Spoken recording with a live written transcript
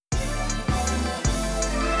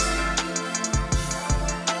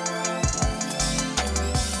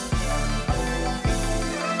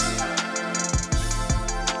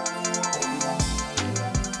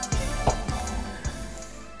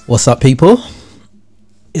What's up, people?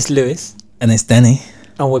 It's Lewis. And it's Denny.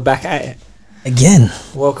 And we're back at it. Again.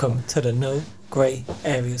 Welcome to the No Grey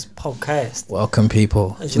Areas podcast. Welcome,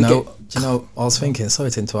 people. Do you know I was thinking?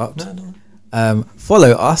 Sorry to interrupt. No.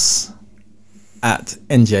 Follow us at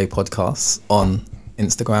NGA Podcasts on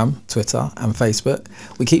Instagram, Twitter and Facebook.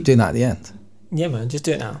 We keep doing that at the end. Yeah, man. Just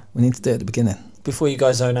do it now. We need to do it at the beginning. Before you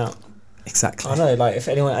guys zone out. Exactly. I know, like, if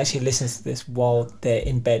anyone actually listens to this while they're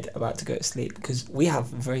in bed about to go to sleep, because we have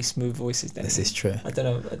very smooth voices. This is true. I don't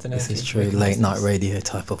know. This is true. Late night radio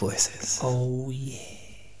type of voices. Oh yeah.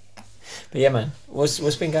 But yeah, man. What's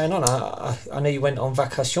been going on? I know you went on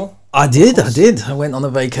vacation. I did. I went on a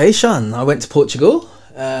vacation. I went to Portugal.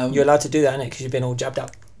 You're allowed to do that, innit? Because you've been all jabbed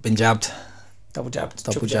up. Been jabbed. Double jabbed.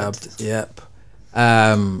 Yep.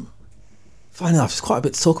 Funny enough, there's quite a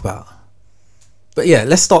bit to talk about. But yeah,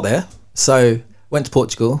 let's start there. So, went to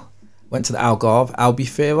Portugal, went to the Algarve,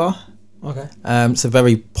 Albufeira. Okay. It's a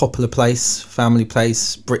very popular place, family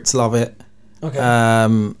place. Brits love it. Okay.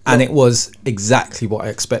 And it was exactly what I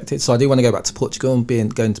expected. So I do want to go back to Portugal and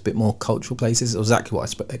going to a bit more cultural places. It was exactly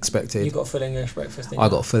what I expected. You got a full English breakfast, didn't you? I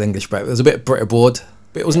got a full English breakfast. It was a bit Brit abroad,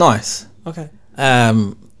 but it was nice. Okay.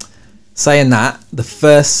 Saying that,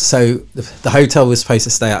 the hotel we were supposed to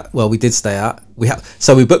stay at. Well, we did stay at. We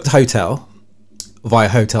booked a hotel via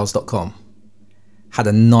hotels.com. Had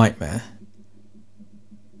a nightmare.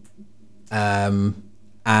 And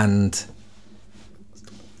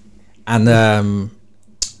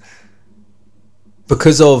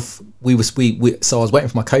because of so I was waiting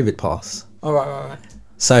for my COVID pass. All right.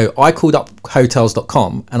 So I called up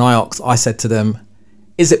hotels.com and I said to them,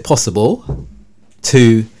 is it possible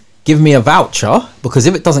to give me a voucher? Because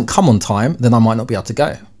if it doesn't come on time, then I might not be able to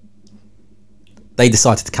go. They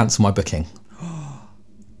decided to cancel my booking.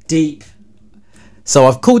 Deep. So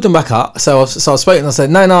I've called them back up. So I spoke and I said,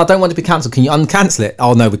 no, I don't want it to be cancelled. Can you uncancel it?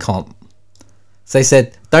 Oh, no, we can't. So they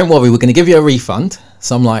said, don't worry, we're going to give you a refund.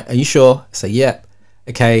 So I'm like, are you sure? I say, yep.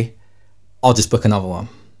 Okay, I'll just book another one.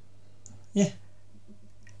 Yeah.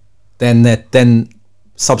 Then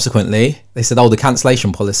subsequently, they said, the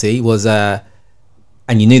cancellation policy was, and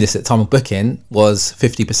you knew this at the time of booking, was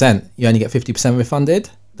 50%. You only get 50% refunded.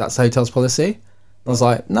 That's the hotel's policy. I was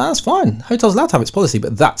like, no, that's fine. Hotel's allowed to have its policy,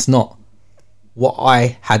 but that's not what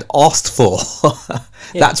I had asked for.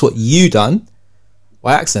 That's what you done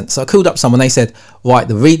by accident. So I called up someone. They said, right,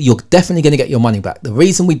 you're definitely going to get your money back. The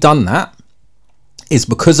reason we done that is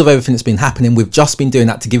because of everything that's been happening. We've just been doing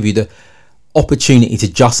that to give you the opportunity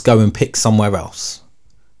to just go and pick somewhere else.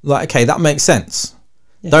 Like, okay, that makes sense.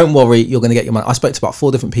 Yeah. Don't worry, you're going to get your money. I spoke to about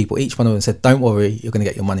 4 different people. Each one of them said, don't worry, you're going to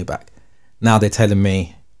get your money back. Now they're telling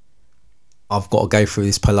me I've got to go through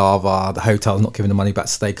this palaver. The hotel's not giving the money back,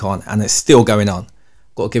 so they can't, and it's still going on.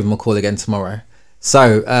 Got to give them a call again tomorrow.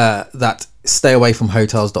 So stay away from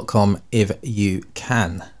hotels.com if you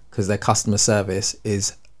can, because their customer service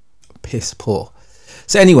is piss poor.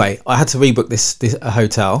 So anyway, I had to rebook this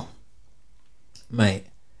hotel. Mate,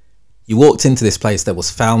 you walked into this place, there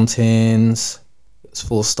was fountains. It was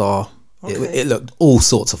 4-star. Okay. It looked all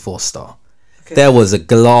sorts of 4-star. Okay. There was a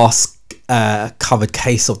glass covered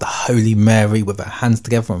case of the Holy Mary with her hands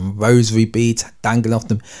together and rosary beads dangling off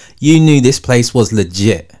them. You knew this place was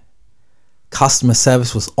legit. Customer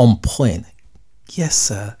service was on point. Yes,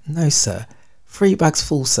 sir. No, sir. 3 bags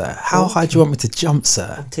full, sir. How high do you want me to jump,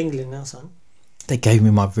 sir? I'm tingling now, son. They gave me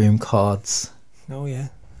my room cards. Oh, yeah.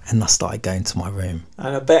 And I started going to my room.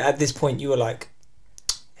 And I bet at this point you were like,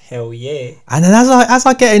 hell yeah. And then as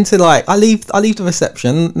I get into, like, I leave the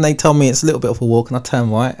reception and they tell me it's a little bit of a walk and I turn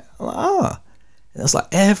right. I'm like, And it was like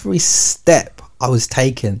every step I was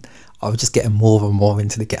taking, I was just getting more and more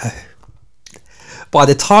into the ghetto. By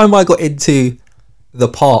the time I got into the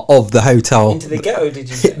part of the hotel, into the ghetto, did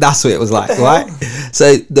you say? That's what it was like, right?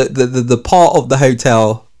 So the part of the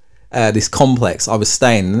hotel, this complex I was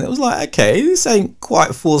staying in, it was like, okay, this ain't quite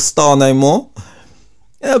 4-star no more.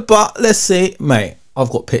 Yeah, but let's see, mate. I've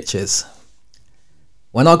got pictures.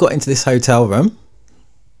 When I got into this hotel room,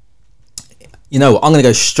 you know what? I'm gonna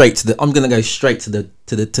go straight to the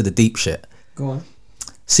deep shit. Go on.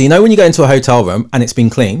 So you know when you go into a hotel room and it's been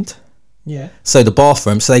cleaned. Yeah. So the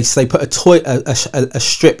bathroom, so they put a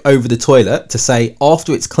strip over the toilet to say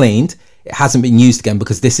after it's cleaned, it hasn't been used again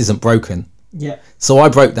because this isn't broken. Yeah. So I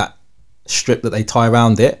broke that strip that they tie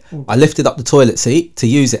around it. Ooh. I lifted up the toilet seat to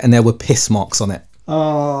use it, and there were piss marks on it.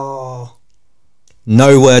 Oh.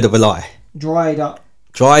 No word of a lie. Dried up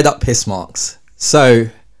piss marks. So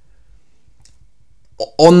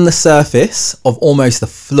on the surface of almost the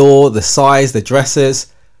floor, the size, the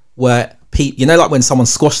dressers were you know, like when someone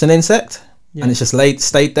squashed an insect and it's just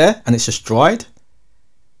stayed there and it's just dried.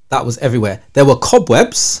 That was everywhere. There were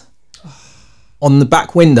cobwebs on the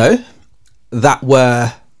back window that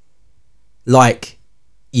were like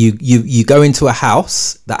you go into a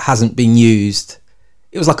house that hasn't been used.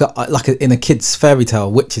 It was like a in a kid's fairy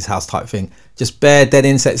tale witch's house type thing. Just bare dead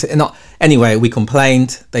insects. Anyway, we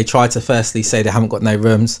complained. They tried to firstly say they haven't got no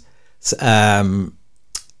rooms.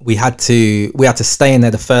 We had to stay in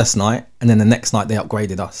there the first night, and then the next night they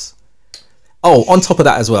upgraded us. Oh, on top of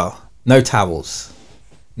that as well, no towels,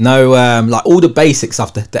 no like all the basic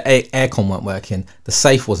stuff. The aircon weren't working, the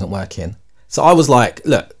safe wasn't working. So I was like,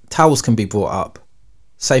 look, towels can be brought up,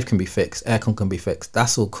 safe can be fixed, aircon can be fixed.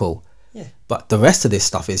 That's all cool. Yeah. But the rest of this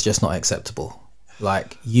stuff is just not acceptable.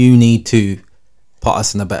 Like, you need to put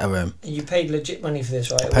us in a better room. And you paid legit money for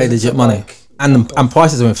this, right? I paid legit money, like, and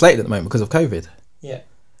prices are inflated at the moment because of COVID. Yeah.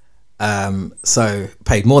 So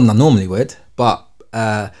paid more than I normally would, but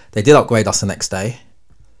they did upgrade us the next day,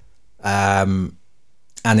 and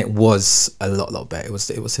it was a lot better. It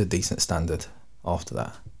was a decent standard after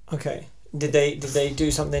that. Okay. Did they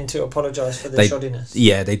do something to apologise for the shoddiness?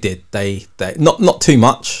 Yeah, they did. They not too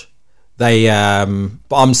much. They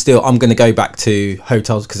but I'm going to go back to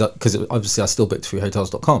hotels because obviously I still booked through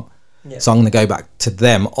hotels.com. Yeah. So I'm going to go back to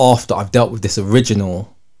them after I've dealt with this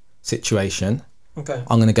original situation. Okay.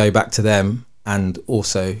 I'm going to go back to them and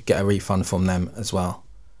also get a refund from them as well.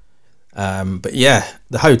 But yeah,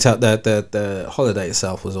 the hotel, the holiday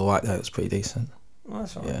itself was all right though. It was pretty decent. Oh,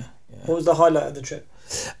 that's all right. Yeah. What was the highlight of the trip?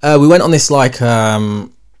 We went on this like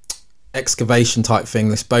excavation type thing,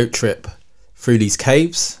 this boat trip through these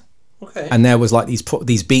caves. Okay. And there was like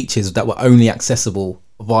these beaches that were only accessible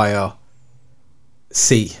via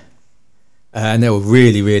sea. And they were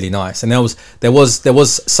really, really nice. And there was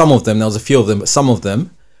some of them. There was a few of them, but some of them,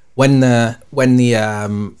 when the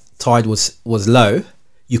tide was low,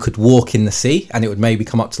 you could walk in the sea, and it would maybe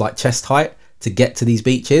come up to like chest height to get to these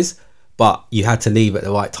beaches. But you had to leave at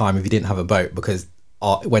the right time if you didn't have a boat, because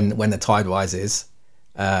when the tide rises,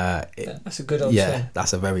 that's a good old swim.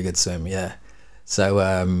 That's a very good swim. Yeah.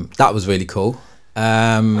 So that was really cool.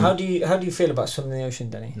 How do you feel about swimming in the ocean,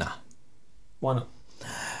 Denny? Nah. Why not?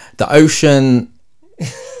 The ocean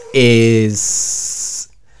is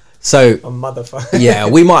so. A motherfucker. Yeah,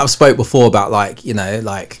 we might have spoke before about like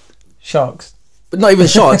Sharks, but not even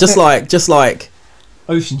sharks. just like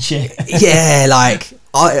ocean shit. Yeah, like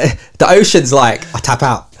the ocean's like I tap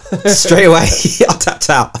out straight away. I tapped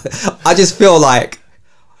out. I just feel like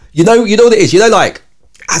you know what it is. Like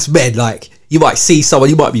as men, like you might see someone,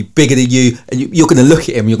 you might be bigger than you, and you're gonna look at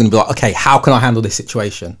him. And you're gonna be like, okay, how can I handle this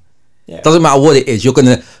situation? Yeah. Doesn't matter what it is. You're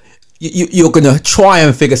gonna try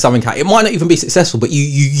and figure something out. It might not even be successful, but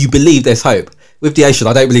you believe there's hope. With the ocean,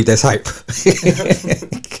 I don't believe there's hope.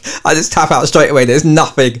 I just tap out straight away. There's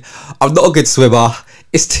nothing. I'm not a good swimmer.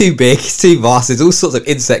 It's too big. It's too vast. There's all sorts of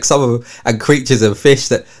insects, some of them, and creatures and fish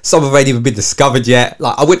that some have ain't even been discovered yet.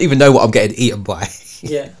 Like I wouldn't even know what I'm getting eaten by.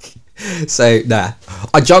 Yeah. So nah,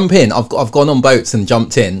 I jump in. I've gone on boats and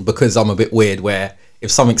jumped in because I'm a bit weird. Where if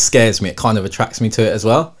something scares me, it kind of attracts me to it as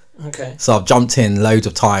well. Okay. So I've jumped in loads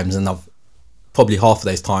of times, and I've probably half of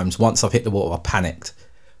those times, once I've hit the water, I panicked.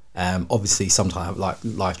 Obviously, sometimes I have like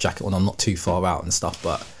life jacket on. I'm not too far out and stuff,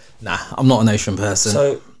 but nah, I'm not an ocean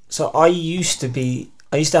person. So I used to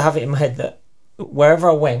have it in my head that wherever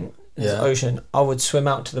I went, there's an ocean, I would swim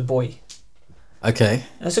out to the buoy. Okay.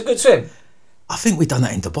 That's a good swim. I think we've done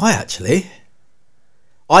that in Dubai actually.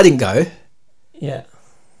 I didn't go. Yeah.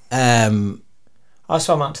 I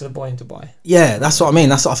swam out to the buoy in Dubai. Yeah, that's what I mean.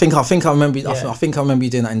 That's what I think I remember. Yeah. I think I remember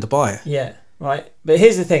you doing that in Dubai. Yeah, right. But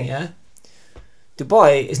here's the thing, yeah.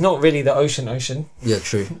 Dubai is not really the ocean, Yeah,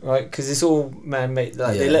 true. right? Because it's all man-made.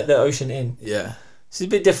 Like they let the ocean in. Yeah. So it's a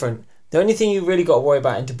bit different. The only thing you really got to worry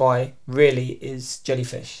about in Dubai really is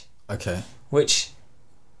jellyfish. Okay. Which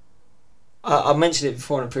I mentioned it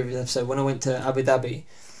before in a previous episode. When I went to Abu Dhabi,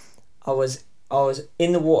 I was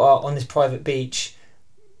in the water on this private beach,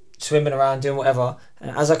 swimming around, doing whatever,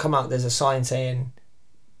 and as I come out, there's a sign saying,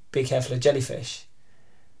 "Be careful of jellyfish."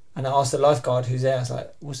 And I asked the lifeguard who's there, I was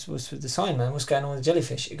like, what's with the sign, man? What's going on with the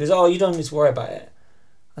jellyfish? He goes, oh, you don't need to worry about it.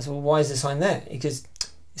 I said, well, why is the sign there? He goes,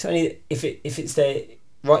 it's only if it's the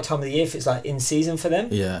right time of the year, if it's like in season for them,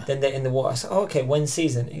 then they're in the water. I said, oh, okay, when's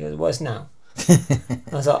season? He goes, well, it's now. I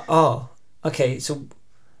was like, oh, okay. So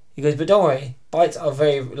he goes, but don't worry, bites are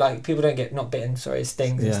very, like, people don't get, not bitten, sorry,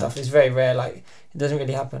 stings and stuff. It's very rare, like, it doesn't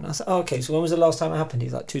really happen. I said, oh, okay, so when was the last time it happened?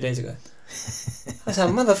 He's like, 2 days ago. I said,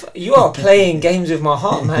 motherfucker, you are playing games with my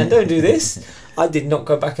heart, man. Don't do this. I did not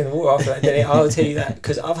go back in the water after that day. I'll tell you that,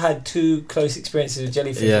 because I've had 2 close experiences with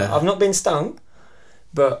jellyfish. Yeah. I've not been stung,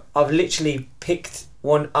 but I've literally picked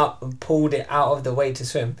one up and pulled it out of the way to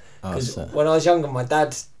swim. Because when I was younger, my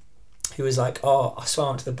dad he was like, "Oh, I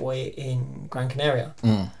swam out to the buoy in Gran Canaria."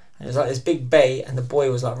 Mm. And it was like this big bay, and the buoy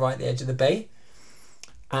was like right at the edge of the bay.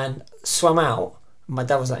 And swam out. My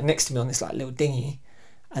dad was like next to me on this like little dinghy,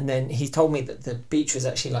 and then he told me that the beach was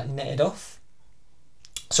actually like netted off.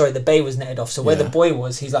 Sorry, the bay was netted off. So where the buoy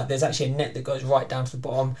was, he's like, there's actually a net that goes right down to the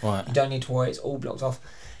bottom. Right. You don't need to worry, it's all blocked off.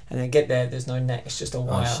 And then get there, there's no net, it's just a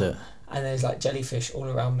wire. Oh, shit. And there's like jellyfish all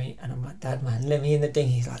around me, and I'm like, Dad, man, let me in the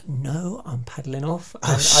dinghy. He's like, no, I'm paddling off.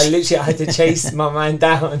 And I literally had to chase my man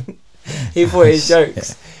down. He thought it was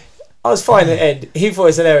jokes. I was fine at the end. He thought it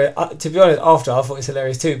was hilarious. To be honest, after I thought it was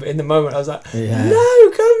hilarious too. But in the moment, I was like,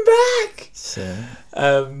 no, come back. Shit.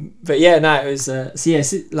 But yeah, no, it was. So yeah,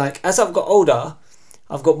 like as I've got older,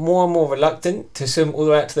 I've got more and more reluctant to swim all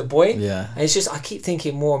the way out to the buoy. Yeah. And it's just I keep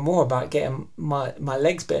thinking more and more about getting my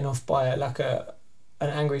legs bitten off by an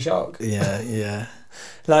angry shark. Yeah, yeah.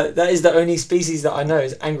 Like that is the only species that I know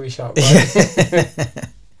is angry shark.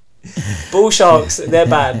 Right? Bull sharks, they're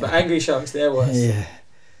bad, but angry sharks, they're worse. Yeah.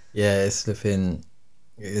 Yeah, it's flipping.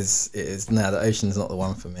 It is. No, the ocean's not the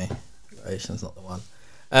one for me. The ocean's not the one.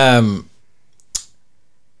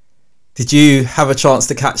 Did you have a chance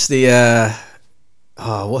to catch the?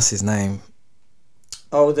 What's his name?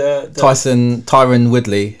 Oh, the Tyron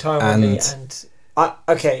Woodley.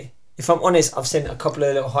 Okay. If I'm honest, I've seen a couple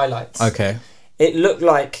of little highlights. Okay. It looked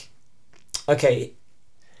like. Okay.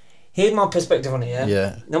 Here's my perspective on it. Yeah.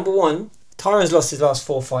 Yeah. Number one, Tyron's lost his last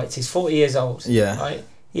 4 fights. He's 40 years old. Yeah. Right.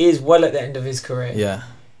 He is well at the end of his career. Yeah.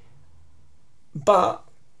 But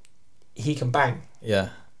he can bang. Yeah.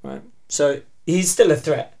 Right. So he's still a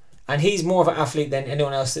threat, and he's more of an athlete than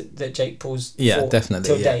anyone else that Jake Paul's fought definitely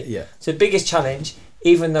till date. Yeah. So biggest challenge,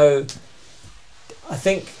 even though I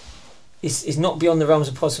think it's not beyond the realms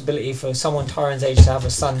of possibility for someone Tyron's age to have a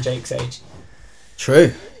son Jake's age.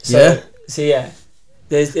 True. So yeah,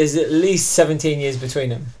 there's at least 17 years between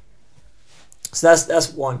them. So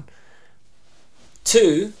that's one.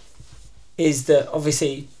 Two is that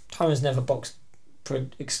obviously Tyron's never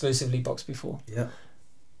exclusively boxed before. Yeah.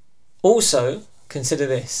 Also, consider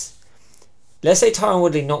this. Let's say Tyron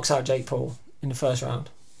Woodley knocks out Jake Paul in the first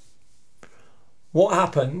round. What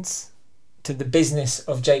happens to the business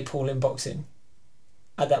of Jake Paul in boxing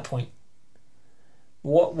at that point?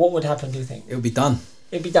 What would happen, do you think? It would be done.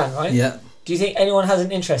 It'd be done, right? Yeah. Do you think anyone has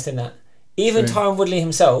an interest in that? Even Tyron Woodley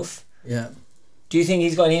himself. Yeah. Do you think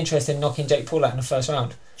he's got any interest in knocking Jake Paul out in the first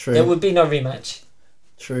round? True. There would be no rematch.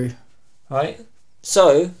 True. Right?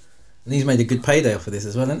 So... And he's made a good payday off of this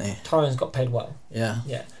as well, hasn't he? Tyron's got paid well. Yeah.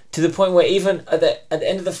 Yeah. To the point where even at the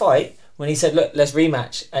end of the fight, when he said, look, let's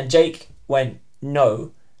rematch, and Jake went,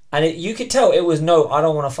 no. And you could tell it was, no, I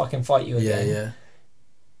don't want to fucking fight you again. Yeah, yeah.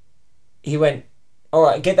 He went, all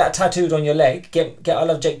right, get that tattooed on your leg. Get I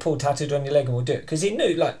Love Jake Paul tattooed on your leg and we'll do it. Because he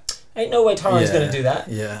knew, like, ain't no way Tyron's going to do that.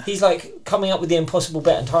 Yeah. He's, like, coming up with the impossible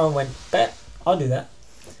bet, and Tyron went, bet, I'll do that.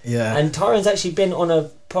 Yeah. And Tyron's actually been on a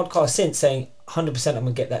podcast since saying, 100% I'm going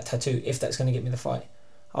to get that tattoo if that's going to get me the fight.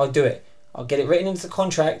 I'll do it. I'll get it written into the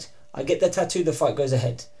contract. I get the tattoo, the fight goes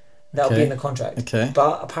ahead. That'll be in the contract. Okay.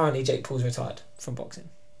 But apparently Jake Paul's retired from boxing.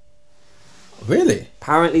 Really?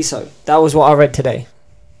 Apparently so. That was what I read today.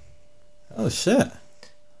 Oh, shit.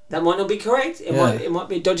 That might not be correct. It might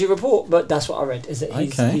be a dodgy report, but that's what I read, is that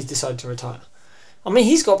he's decided to retire. I mean,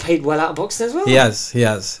 he's got paid well out of boxing as well. He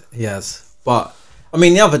has. But, I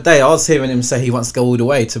mean, the other day I was hearing him say he wants to go all the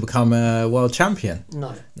way to become a world champion.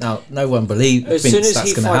 No. Now, no one thinks as soon as that's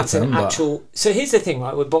he going to fights happen. an actual... So here's the thing,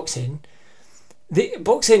 right, with boxing.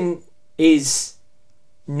 Boxing is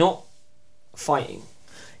not fighting.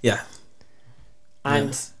 Yeah.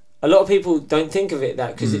 And a lot of people don't think of it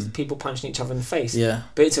that because it's people punching each other in the face. Yeah.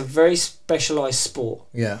 But it's a very specialised sport.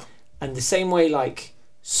 Yeah. And the same way, like,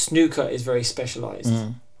 snooker is very specialised.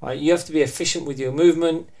 Right? You have to be efficient with your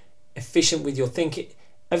movement, efficient with your thinking,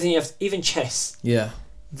 everything. You have to, even chess. Yeah.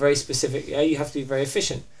 Very specific. Yeah, you have to be very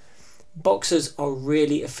efficient. Boxers are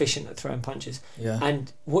really efficient at throwing punches. Yeah.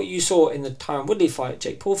 And what you saw in the Tyron Woodley fight,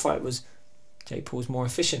 Jake Paul fight, was Jake Paul's more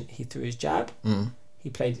efficient. He threw his jab. He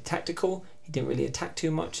played it tactical. He didn't really attack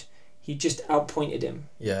too much. He just outpointed him.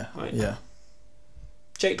 Yeah. Right? Yeah.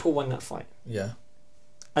 Jake Paul won that fight. Yeah.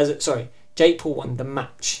 Jake Paul won the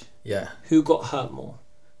match. Yeah. Who got hurt more?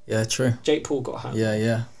 Yeah, true. Jake Paul got hurt. Yeah,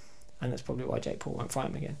 yeah. And that's probably why Jake Paul won't fight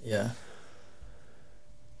him again. Yeah.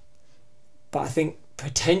 But I think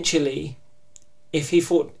potentially, if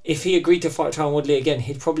he agreed to fight Tyron Woodley again,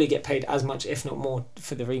 he'd probably get paid as much, if not more,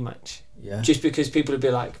 for the rematch. Yeah. Just because people would be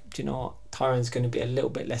like, do you know what? Tyron's going to be a little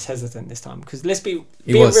bit less hesitant this time. Because let's be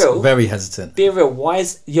He was real. very hesitant. Be real. Why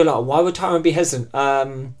would Tyron be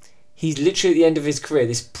hesitant? He's literally at the end of his career.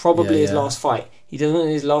 This probably his last fight. He doesn't want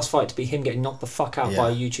his last fight to be him getting knocked the fuck out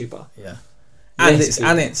by a YouTuber. Yeah. And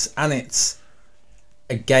Yes, it's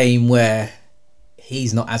a game where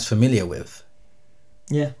he's not as familiar with.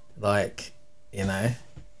 Yeah. Like, you know.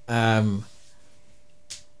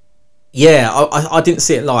 Yeah, I didn't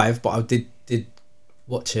see it live, but I did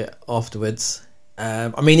watch it afterwards.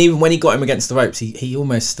 I mean, even when he got him against the ropes, he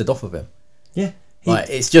almost stood off of him. Yeah. Like,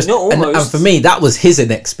 it's just, not almost. and for me, that was his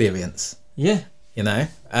inexperience. Yeah. You know.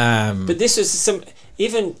 But this was some.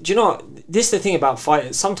 Even, do you know what? This is the thing about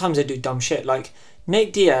fighters. Sometimes they do dumb shit. Like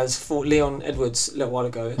Nate Diaz fought Leon Edwards a little while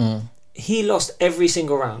ago. He lost every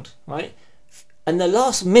single round, right? And the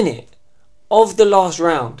last minute of the last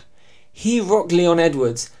round, he rocked Leon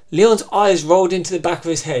Edwards. Leon's eyes rolled into the back of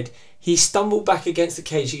his head. He stumbled back against the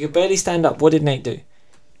cage. He could barely stand up. What did Nate do?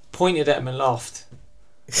 Pointed at him and laughed.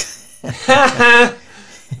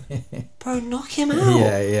 Bro, knock him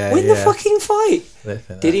out. Win the fucking fight.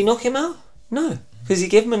 Did he knock him out? No. Because he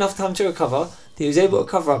gave him enough time to recover. He was able to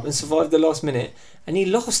cover up and survive the last minute. And he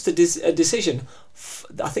lost a decision.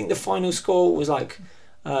 I think the final score was like...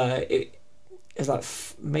 it was like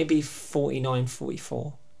maybe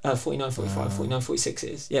 49-44. 49-45, 49-46 it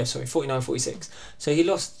is. Yeah, sorry, 49-46. So he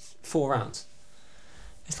lost 4 rounds.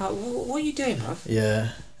 It's like, what are you doing, bruv? Yeah.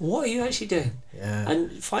 What are you actually doing? Yeah.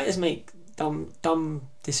 And fighters make dumb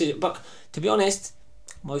decisions. But to be honest,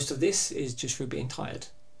 most of this is just through being tired.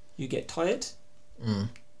 You get tired.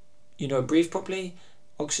 You don't breathe properly.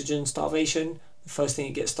 Oxygen starvation. The first thing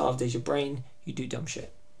that gets starved is your brain. You do dumb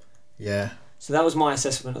shit. Yeah. So that was my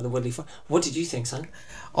assessment of the Woodley fight. What did you think, son?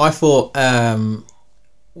 I thought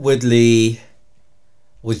Woodley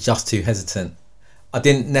was just too hesitant. I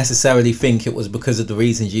didn't necessarily think it was because of the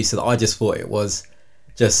reasons you said. I just thought it was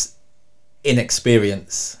just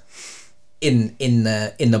inexperience in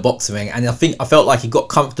the boxing ring, and I felt like he got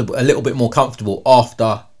comfortable, a little bit more comfortable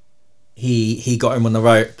after he got him on the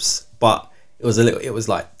ropes, but it was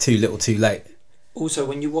like too little, too late. Also,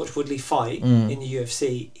 when you watch Woodley fight in the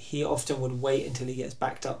UFC, he often would wait until he gets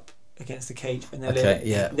backed up against the cage, and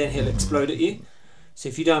then he'll explode at you. So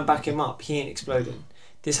if you don't back him up, he ain't exploding.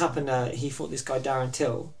 This happened. He fought this guy Darren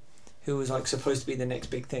Till, who was like supposed to be the next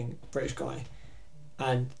big thing, British guy,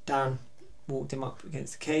 and Darren walked him up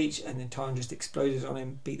against the cage, and then Tyron just exploded on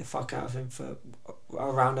him, beat the fuck out of him for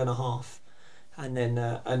a round and a half, and then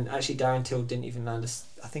and actually Darren Till didn't even land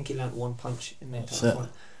I think he landed 1 punch in the entire fight.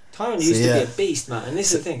 Tyron used to be a beast, man, and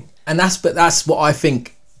this is the thing. And that's what I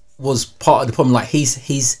think was part of the problem. Like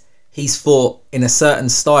he's fought in a certain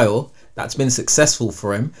style that's been successful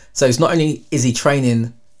for him. So it's not only is he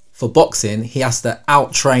training for boxing, he has to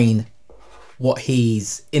out-train what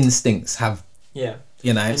his instincts have. Yeah.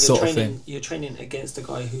 You know, sort of thing. You're training against a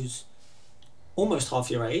guy who's almost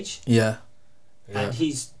half your age. Yeah. And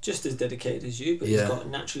he's just as dedicated as you, but he's got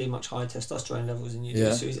naturally much higher testosterone levels than you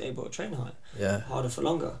do, so he's able to train harder for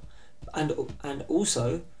longer. And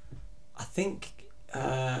also, I think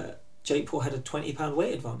Jake Paul had a 20-pound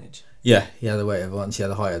weight advantage. Yeah, he had a weight advantage. He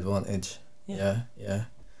had a height advantage. Yeah.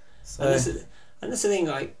 So, and that's the thing.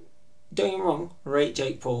 Like, don't get me wrong. Rate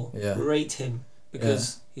Jake Paul. Yeah. Rate him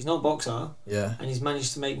because he's not a boxer. Yeah. And he's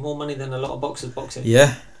managed to make more money than a lot of boxers boxing.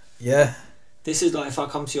 Yeah. Yeah. This is like if I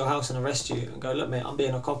come to your house and arrest you and go, look, mate, I'm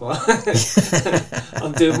being a copper.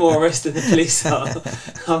 I'm doing more arrests than the police are.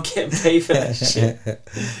 I'm getting paid for that shit.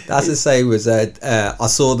 That's the same as I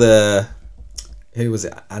saw who was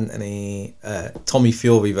it? Tommy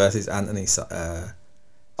Fury versus Anthony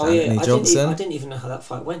Johnson. I didn't even know how that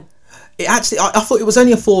fight went. It actually, I thought it was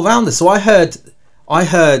only a 4-rounder. So I heard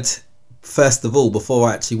first of all, before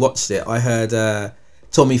I actually watched it, I heard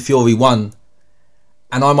Tommy Fury won.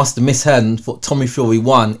 And I must have misheard and thought Tommy Fury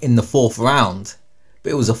won in the 4th round.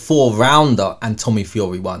 But it was a 4-rounder and Tommy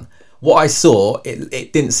Fury won. What I saw,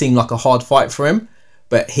 it didn't seem like a hard fight for him.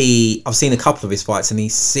 But I've seen a couple of his fights and he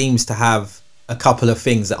seems to have a couple of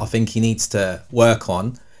things that I think he needs to work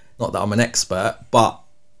on. Not that I'm an expert, but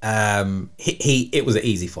it was an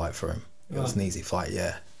easy fight for him. It was an easy fight,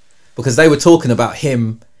 yeah. Because they were talking about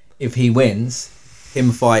him, if he wins,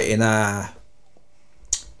 him fighting...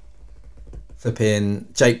 flipping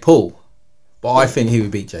Jake Paul, but I think he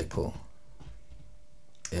would beat Jake Paul.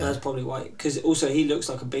 Yeah. That's probably why, because also he looks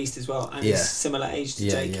like a beast as well, and he's similar age to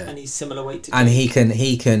Jake, and he's similar weight to Jake. And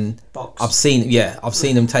he can box. I've seen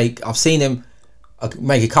him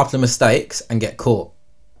make a couple of mistakes and get caught,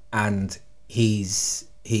 and he's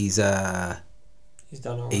done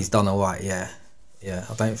all right. Yeah.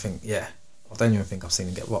 I don't even think I've seen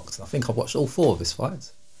him get rocked. I think I've watched all 4 of his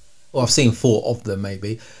fights, or I've seen 4 of them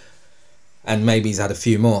maybe. And maybe he's had a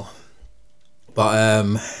few more. But,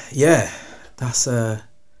 that's...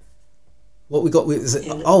 what we got...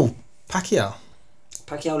 Pacquiao.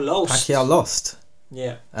 Pacquiao lost. Pacquiao lost.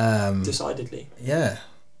 Yeah. Decidedly. Yeah.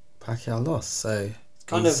 Pacquiao lost. So it's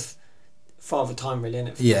kind of father time, really, isn't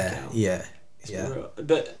it? For yeah, Pacquiao? Yeah.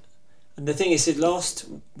 But and the thing is, his last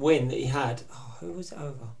win that he had. Oh, who was it over?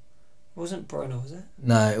 It wasn't Bruno, was it?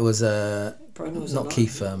 No, it was Bruno was not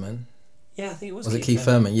Keith Thurman. Yeah, I think it was. Was it Keith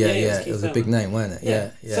Thurman? Yeah. It was Thurman. a big name, wasn't it?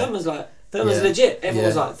 Yeah. Thurman's legit. Everyone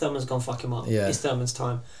was like, Thurman's gonna fuck him up. Yeah. It's Thurman's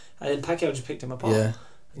time, and then Pacquiao just picked him apart. Yeah.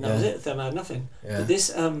 And that was it. Thurman had nothing. Yeah. But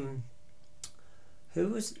this who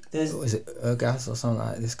was there's? Was it Ergas or something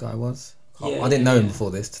like this guy was? Yeah, I didn't know him before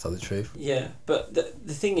this, to tell the truth. Yeah, but the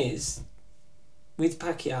thing is, with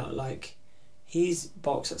Pacquiao, like, he's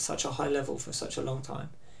boxed at such a high level for such a long time.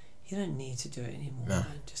 You don't need to do it anymore, man.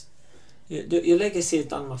 Just your legacy is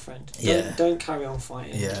done, my friend. Don't carry on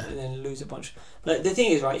fighting and then lose a bunch. Like, the thing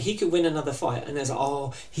is, right, he could win another fight and there's like,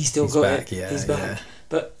 oh, he's still got back, it. He's back.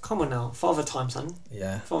 But come on now, father time, son.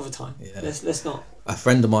 Yeah. Father time. Yeah. Let's not. A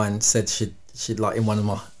friend of mine said she'd like in one of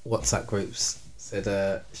my WhatsApp groups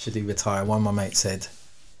said should he retire? One of my mates said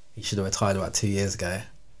he should have retired about 2 years ago,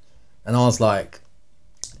 and I was like,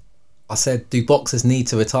 I said, do boxers need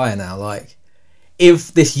to retire now? Like,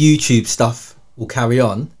 if this YouTube stuff will carry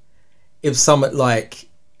on, if something like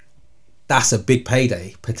that's a big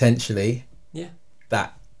payday potentially. Yeah.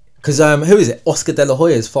 That because who is it? Oscar De La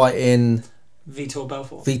Hoya is fighting Vitor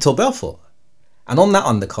Belfort, and on that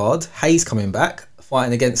undercard, Hayes coming back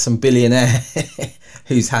fighting against some billionaire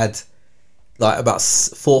who's had like about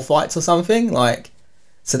 4 fights or something. Like,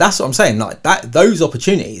 so that's what I'm saying. Like that, those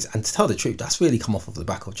opportunities, and to tell the truth, that's really come off of the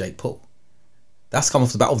back of Jake Paul. That's come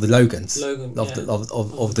off the back of the Logans, of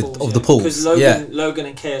the Pauls. Because Logan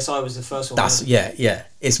and KSI was the first one. That's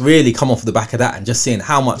It's really come off the back of that, and just seeing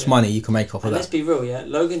how much money you can make off of that. Let's be real,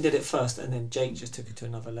 Logan did it first, and then Jake just took it to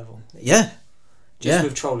another level. Just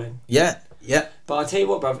with trolling. Yeah. But I tell you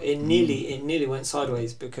what, bruv, it nearly went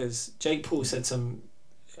sideways because Jake Paul said some.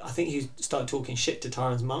 I think he started talking shit to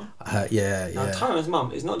Tyron's mum. Now, Tyron's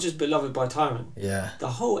mum is not just beloved by Tyron. Yeah. The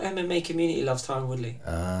whole MMA community loves Tyron Woodley.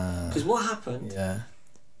 Because what happened?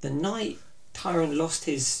 The night Tyron lost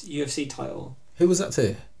his UFC title. Who was that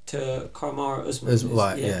to? To Kamaru Usman.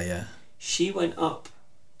 Right. She went up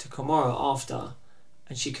to Kamaru after,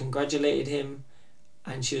 and she congratulated him,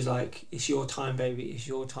 and she was like, "It's your time, baby. It's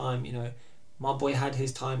your time. You know, my boy had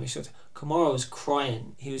his time." It's your time. Kamara was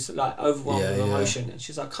crying. He was like overwhelmed with emotion, and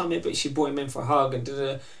she's like, "Come here," but she brought him in for a hug and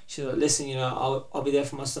she's like, "Listen, you know, I'll be there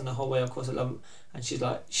for my son the whole way. Of course, I love him." And she's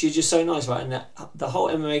just so nice, right? And the whole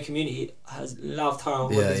MMA community has loved Tyron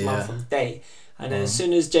Woodley's mum from day. And then as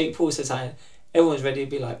soon as Jake Paul says something, everyone's ready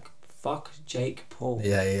to be like, "Fuck Jake Paul."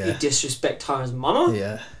 You disrespect Tyron's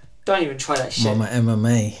mama. Don't even try that shit. Mama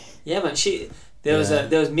MMA. Yeah, man. There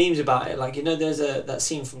was memes about it. Like, you know, there's that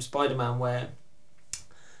scene from Spider-Man where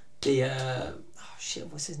the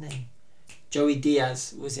what's his name? Joey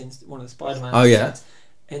Diaz was in one of the Spider-Man movies.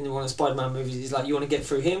 In one of the Spider-Man movies, he's like, "You want to get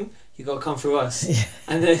through him? You got to come through us."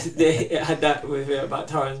 And they had that with it about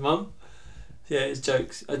Tyron's mum. Yeah, it's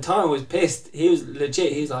jokes. And Tyron was pissed. He was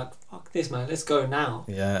legit. He was like, "Fuck this, man. Let's go now.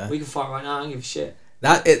 We can fight right now. I don't give a shit."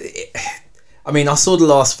 I mean, I saw the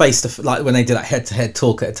last like when they did that head-to-head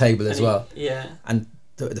talk at a table as well. And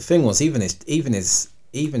the thing was, even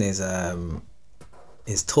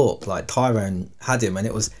his talk, like Tyrone had him, and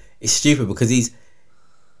it's stupid because he's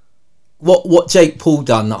what Jake Paul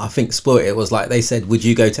done that I think spoiled it was like they said, "Would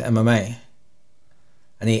you go to MMA?"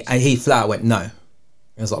 And he flat out went no.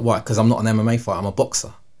 He was like, "Why?" Because I'm not an MMA fighter, I'm a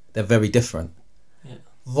boxer. They're very different.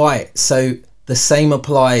 Right, so the same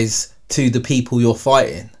applies to the people you're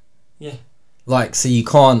fighting. Like, so you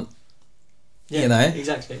can't you know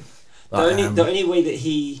exactly. The only way that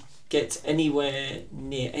he gets anywhere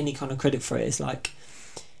near any kind of credit for it is like,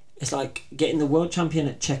 it's like getting the world champion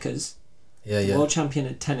at checkers, the world champion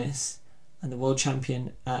at tennis, and the world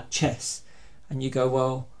champion at chess. And you go,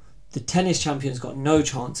 well, the tennis champion's got no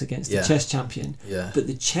chance against the chess champion, but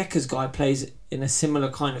the checkers guy plays in a similar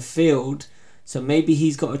kind of field, so maybe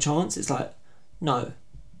he's got a chance. It's like, no,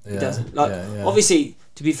 he doesn't. Like, obviously,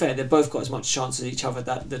 to be fair, they've both got as much chance as each other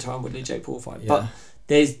that the Tyron Woodley Jake Paul fight, but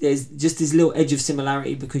there's just this little edge of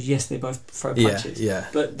similarity because yes, they both throw punches.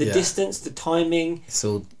 But the distance, the timing,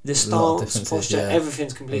 the stance, posture,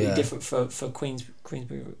 everything's completely different for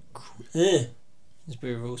Queensbury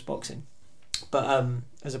rules boxing. But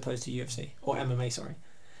as opposed to UFC or MMA, sorry.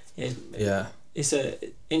 It's a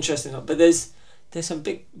interesting, but there's some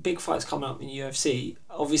big fights coming up in UFC.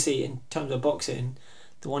 Obviously, in terms of boxing,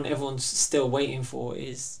 the one everyone's still waiting for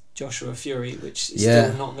is Joshua Fury, which is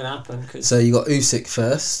still not going to happen. Cause so you got Usyk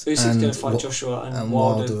first. Usyk's going to fight Joshua and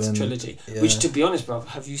Wilder trilogy. Which, to be honest, bruv,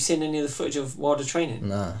 have you seen any of the footage of Wilder training?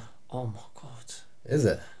 No. Oh my god, Is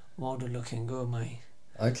it? Wilder looking good, mate.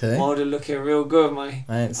 Okay. Wilder looking real good, mate.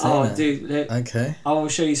 I ain't seen it. Dude, look, Okay. I will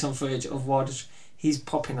show you some footage of Wilder. He's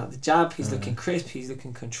popping out the jab. He's looking crisp. He's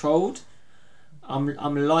looking controlled.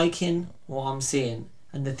 I'm liking what I'm seeing.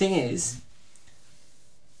 And the thing is,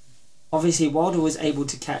 obviously Wilder was able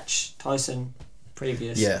to catch Tyson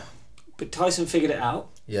previous. Yeah. But Tyson figured it out.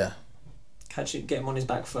 Yeah. Catch it, get him on his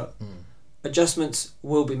back foot. Adjustments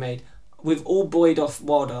will be made. We've all buoyed off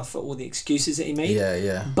Wilder for all the excuses that he made. Yeah,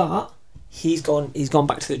 yeah. But he's gone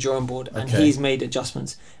back to the drawing board and Okay. he's made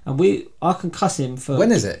adjustments. And I can cuss him for.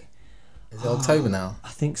 When is it? Is it October now? I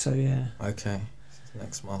think so, yeah. Okay.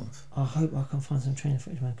 Next month. I hope I can find some training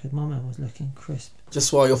footage, man, because my man was looking crisp.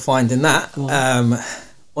 Just while you're finding that,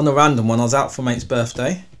 on a random one, I was out for a mate's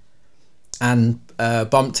birthday and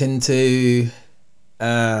bumped into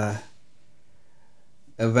a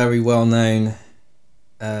very well-known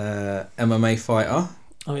MMA fighter.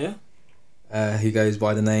 Oh, yeah? Who goes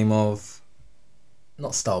by the name of,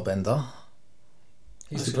 not Stylebender.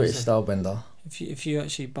 Who's the British Stylebender? If you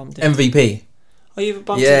actually bumped into MVP. Oh, you've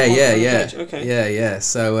bumped Yeah, into yeah, one yeah. page. Okay. Yeah, yeah.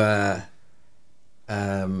 So,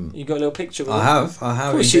 You got a little picture with I have.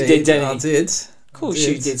 Of course you did, Denny. I did. Of course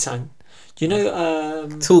you did, son. Do you know...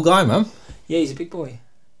 Tall guy, man. Yeah, he's a big boy.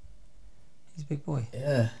 He's a big boy.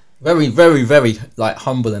 Yeah. Very, very, very, like,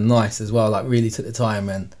 humble and nice as well. Like, really took the time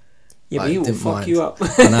and... Yeah, like, but he will didn't fuck mind. you up.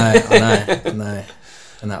 I know.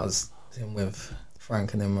 And that was him with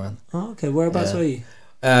Frank and him, man. Oh, okay. Whereabouts were you?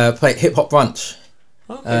 Played hip hop brunch.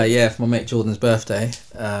 Okay. Yeah, for my mate Jordan's birthday.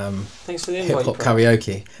 Thanks for the invite. Hip hop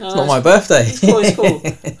karaoke. Oh, It's not my birthday. It's cool.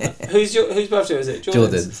 Whose birthday was it?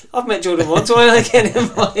 Jordan's. I've met Jordan once. Why did I get an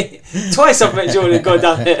invite? Twice I've met Jordan. God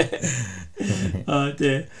damn it. Oh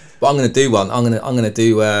dear. But I'm gonna do one. I'm gonna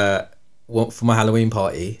do one for my Halloween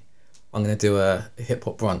party. I'm gonna do a hip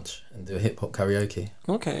hop brunch and do a hip hop karaoke.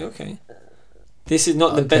 Okay. This is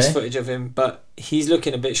not the best footage of him, but he's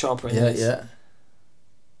looking a bit sharper in this. Yeah.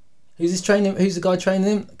 Who's the guy training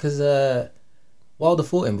him? Because Wilder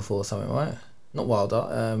fought him before or something, right? Not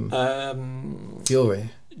Wilder. Fury.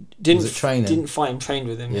 Was it training? Didn't fight him. Trained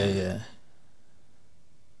with him. Yeah.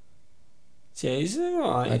 So yeah, he's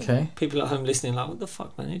alright. Okay. People at home listening, like, what the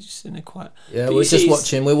fuck, man? You're just in there quiet. Yeah, But we're you see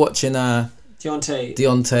watching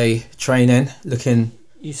Deontay training, looking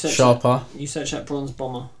sharper. You search that bronze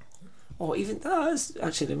bomber. Or even that.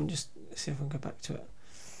 Actually, let me just see if I can go back to it.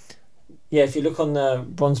 Yeah, if you look on the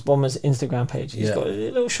Bronze Bomber's Instagram page, he's got a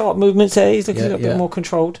little sharp movements there. He's looking a little bit more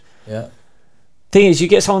controlled. Yeah. Thing is, you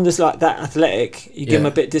get someone that's like that athletic, you give him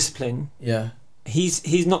a bit of discipline. Yeah.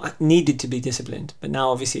 He's not needed to be disciplined, but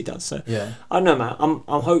now obviously he does. So yeah, I don't know, man.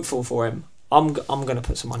 I'm hopeful for him. I'm gonna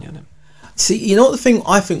put some money on him. See, you know what the thing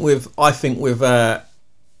I think with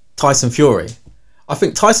Tyson Fury, I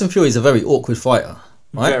think Tyson Fury is a very awkward fighter,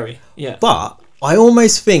 right? Very, yeah. But I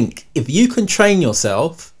almost think if you can train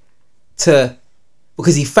yourself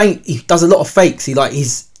because he does a lot of fakes.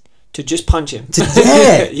 To just punch him.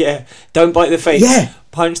 Yeah. Yeah. Don't bite the face. Yeah.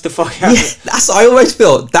 Punch the fuck out. Yeah. I always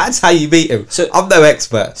feel that's how you beat him. So I'm no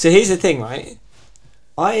expert. So here's the thing, right?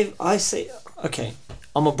 I say, okay,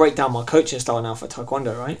 I'm gonna break down my coaching style now for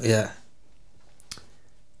Taekwondo, right? Yeah.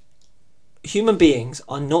 Human beings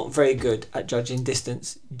are not very good at judging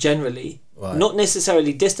distance generally. Right. Not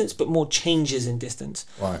necessarily distance, but more changes in distance.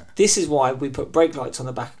 Right. This is why we put brake lights on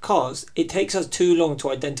the back of cars. It takes us too long to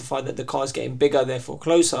identify that the car's getting bigger, therefore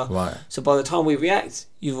closer. Right. So by the time we react,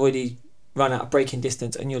 you've already run out of braking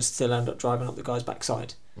distance and you'll still end up driving up the guy's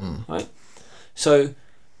backside. Right? So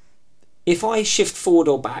if I shift forward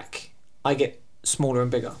or back, I get smaller and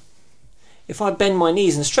bigger. If I bend my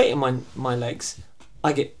knees and straighten my legs,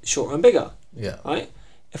 I get shorter and bigger. Yeah. Right?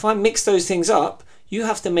 If I mix those things up, you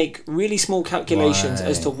have to make really small calculations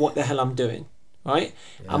as to what the hell I'm doing. Right?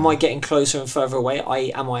 Yeah. Am I getting closer and further away?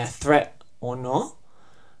 I.e., am I a threat or not?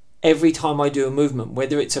 Every time I do a movement,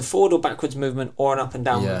 whether it's a forward or backwards movement or an up and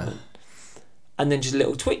down movement. And then just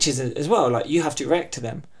little twitches as well. Like, you have to react to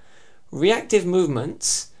them. Reactive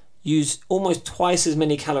movements use almost twice as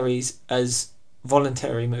many calories as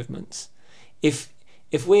voluntary movements. If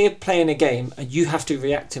we're playing a game and you have to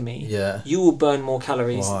react to me, you will burn more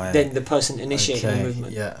calories than the person initiating the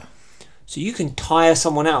movement. Yeah. So you can tire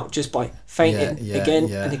someone out just by fainting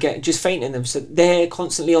again and again, just fainting them. So they're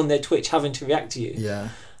constantly on their twitch having to react to you. Yeah.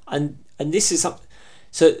 And this is something.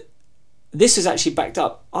 So this is actually backed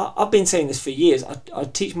up. I've been saying this for years. I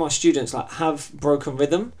teach my students, like, have broken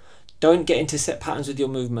rhythm. Don't get into set patterns with your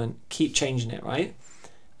movement. Keep changing it, right?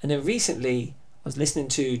 And then recently, I was listening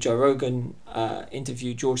to Joe Rogan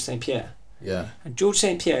interview George St. Pierre, Yeah. And George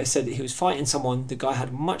St. Pierre said that he was fighting someone. The guy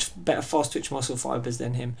had much better fast twitch muscle fibers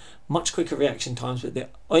than him, much quicker reaction times. But the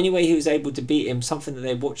only way he was able to beat him, something that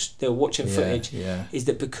they were watching footage, is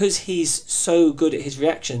that because he's so good at his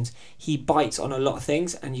reactions, he bites on a lot of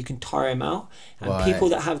things, and you can tire him out. And people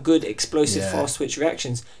that have good explosive fast twitch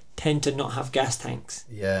reactions tend to not have gas tanks.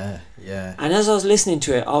 Yeah. And as I was listening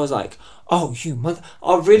to it, I was like, oh, you mother...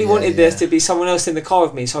 I really wanted there to be someone else in the car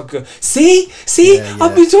with me, so I could go, see?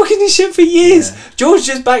 I've been talking this shit for years. George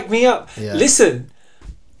just backed me up. Listen.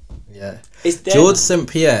 Yeah. It's there. George St.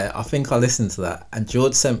 Pierre, I think I listened to that. And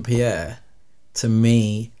George St. Pierre, to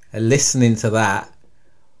me, listening to that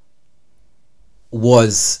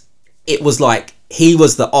was... It was like he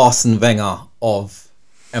was the Arsene Wenger of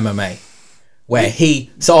MMA. Where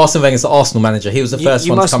so Arsene Wenger's the Arsenal manager. He was the first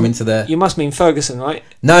one to come into the... You must mean Ferguson, right?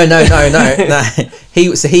 No.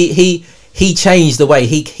 He changed the way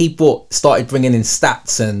he started bringing in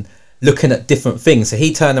stats and looking at different things. So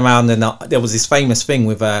he turned around and there was this famous thing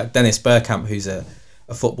with Dennis Bergkamp, who's a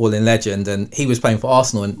footballing legend, and he was playing for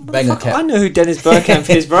Arsenal, and Wenger kept... I know who Dennis Bergkamp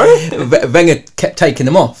is, bro. Wenger kept taking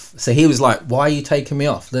him off. So he was like, "Why are you taking me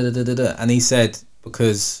off?" And he said,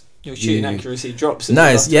 "Because your shooting accuracy drops." In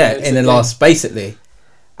the last, basically.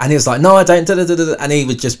 And he was like, "No, I don't." And he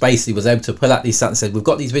was just basically was able to pull out these stats and said, "We've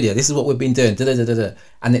got these videos. This is what we've been doing."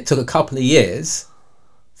 And it took a couple of years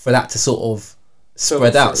for that to sort of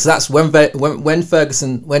spread out. So that's when Wenger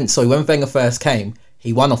first came,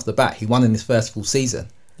 he won off the bat. He won in his first full season.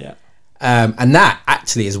 Yeah. And that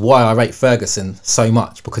actually is why I rate Ferguson so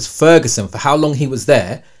much, because Ferguson, for how long he was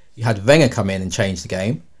there, you had Wenger come in and change the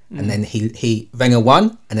game, and then Wenger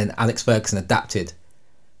won, and then Alex Ferguson adapted,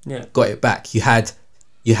 got it back. You had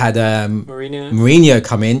Mourinho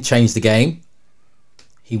come in, change the game.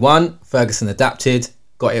 He won. Ferguson adapted,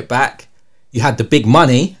 got it back. You had the big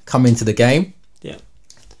money come into the game. Yeah.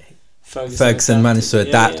 Ferguson managed to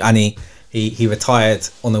adapt, and he retired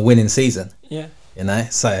on a winning season. Yeah. You know,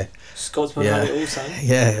 so Scotsman had it all, son.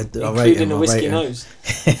 Yeah, including a whiskey nose.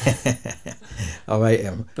 I rate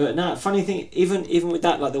him. But no, funny thing, even with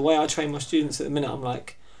that, like the way I train my students at the minute, I'm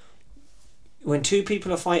like, when two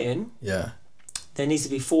people are fighting, there needs to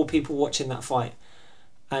be 4 people watching that fight.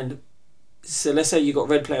 And so let's say you got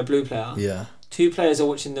red player, blue player. Yeah. 2 players are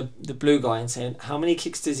watching the blue guy and saying, how many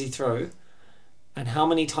kicks does he throw, and how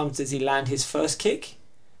many times does he land his first kick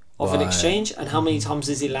of an exchange, and how many times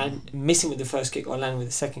does he land missing with the first kick or land with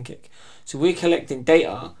the second kick. So we're collecting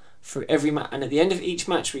data for every match, and at the end of each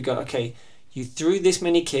match we go, okay, you threw this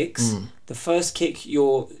many kicks. The first kick,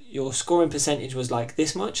 your scoring percentage was like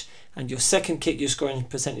this much, and your second kick, your scoring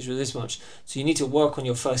percentage was this much. So you need to work on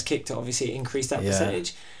your first kick to obviously increase that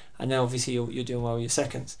percentage, and then obviously you're doing well with your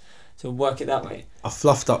seconds. So work it that way. I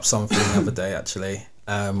fluffed up something the other day actually.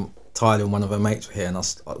 Tyler and one of her mates were here, and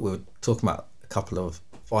we were talking about a couple of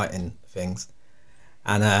fighting things,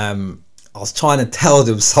 and I was trying to tell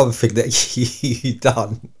them something that you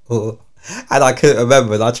done, and I couldn't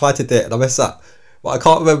remember, and I tried to do it and I messed up, but I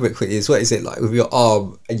can't remember it quickly. What is it like with your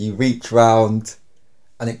arm and you reach round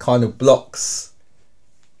and it kind of blocks?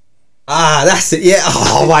 That's it. Yeah.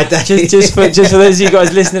 Oh my day. Just for those of you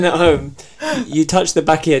guys listening at home, you touch the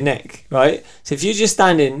back of your neck, right? So if you're just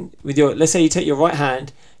standing with let's say you take your right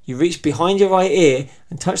hand, you reach behind your right ear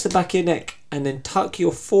and touch the back of your neck, and then tuck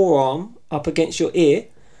your forearm up against your ear.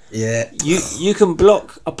 Yeah. You can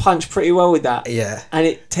block a punch pretty well with that. Yeah. And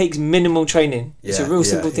it takes minimal training. It's a real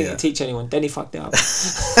simple thing to teach anyone. Then he fucked it up.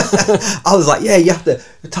 I was like, you have to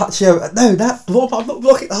touch your... No, I'm not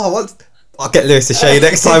blocking. I'll get Lewis to show you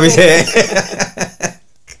next time he's here.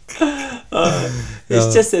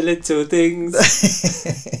 It's just the little things.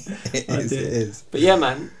 It is. But yeah,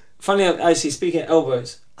 man. Funny, actually, speaking of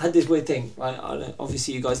elbows, I had this weird thing. Right?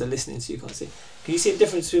 Obviously, you guys are listening, so you can't see. Can you see the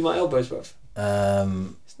difference between my elbows, bro?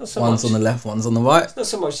 It's not so one's much. on the left, one's on the right. It's not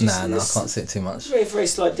so much. No, I can't see it too much. Very, very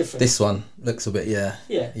slight difference. This one looks a bit,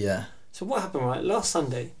 Yeah. So what happened, right? Last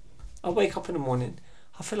Sunday, I wake up in the morning.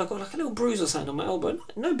 I feel like I got like a little bruise or something on my elbow.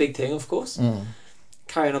 No big thing, of course.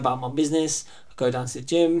 Carrying about my business. I go down to the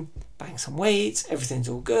gym, bang some weights. Everything's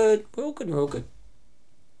all good. We're all good.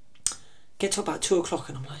 Get to about 2 o'clock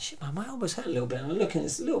and I'm like, shit, man, my elbow's hurt a little bit. And I'm looking,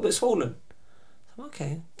 it's a little bit swollen. I'm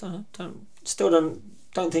okay. Don't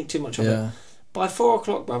think too much of it. By 4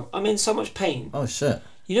 o'clock, bro, I'm in so much pain. Oh shit.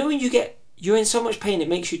 You know when you're in so much pain, it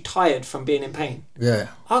makes you tired from being in pain. Yeah.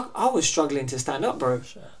 I was struggling to stand up, bro.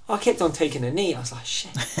 Shit. I kept on taking a knee. I was like,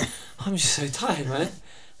 shit, I'm just so tired, man.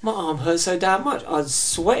 My arm hurts so damn much. I was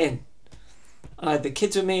sweating. I had the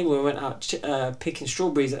kids with me. We went out picking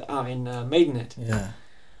strawberries out in Maidenhead. Yeah.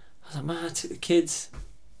 I was like, man, I took the kids,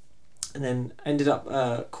 and then ended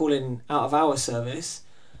up calling out of hour service.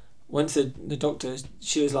 went to the doctor.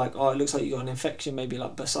 She was like, "Oh, it looks like you got an infection, maybe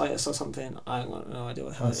like bursitis or something." I ain't got no idea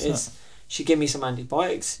what the hell it is. She gave me some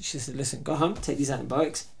antibiotics. She said, "Listen, go home, take these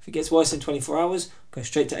antibiotics. If it gets worse in 24 hours, go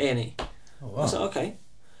straight to A&E." Oh, wow. I was like, "Okay."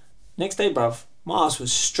 Next day, bruv, my ass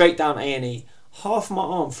was straight down A&E. Half my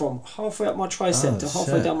arm from halfway up my tricep to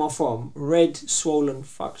halfway down my forearm, red, swollen,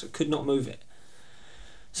 fucked. I could not move it.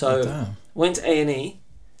 So went to A&E.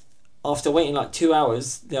 After waiting like 2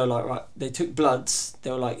 hours, they were like, right, they took bloods. They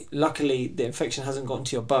were like, luckily the infection hasn't gotten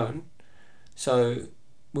to your bone, so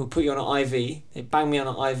we'll put you on an IV. They banged me on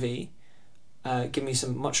an IV, give me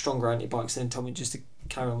some much stronger antibiotics, and then told me just to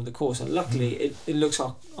carry on with the course. And luckily, it looks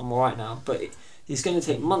like I'm alright now, but it's going to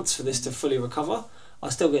take months for this to fully recover. I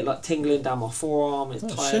still get like tingling down my forearm. It's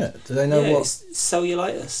tired. Shit. Do they know what? It's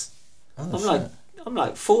cellulitis. Oh, I'm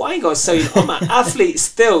like, fool, I ain't got cellulitis. I'm an athlete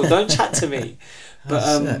still. Don't chat to me.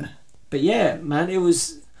 But yeah, man, I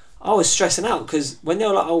was stressing out because when they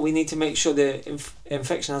were like, "Oh, we need to make sure the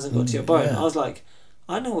infection hasn't got to your bone," I was like,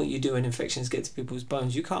 "I know what you do when infections get to people's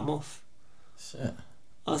bones. You cut them off." Shit.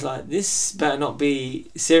 I was like, "This better not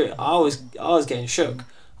be serious." I was getting shook.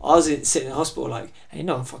 I was sitting in the hospital like, "Ain't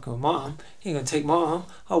no one fucking with my arm. You ain't gonna take my arm.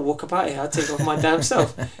 I'll walk up out here. I'll take off my damn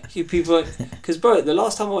self." You people, because bro, the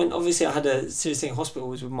last time I went, obviously I had a serious thing in hospital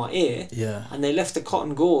was with my ear. Yeah. And they left the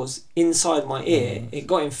cotton gauze inside my ear. It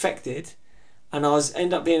got infected, and I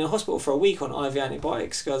ended up being in hospital for a week on IV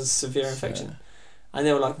antibiotics because of severe infection. And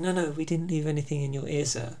they were like, "No, we didn't leave anything in your ear,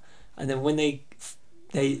 sir." And then when they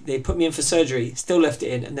put me in for surgery, still left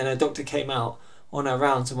it in, and then a doctor came out on her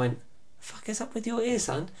rounds and went, "Fuck is up with your ear,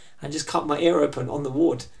 son?" And just cut my ear open on the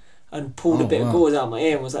ward and pulled a bit of gauze out of my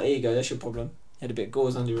ear and was like, "Here you go, that's your problem. You had a bit of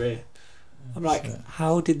gauze under your ear." I'm like,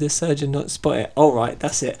 how did the surgeon not spot it? Oh, right,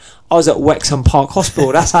 that's it. I was at Wexham Park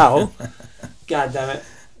Hospital, that's how. God damn it.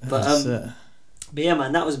 But yeah,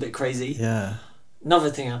 man, that was a bit crazy. Yeah. Another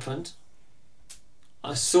thing happened.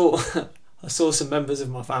 I saw some members of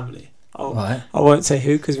my family. I won't say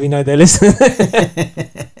who because we know they're listening.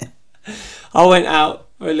 I went out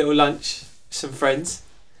for a little lunch with some friends,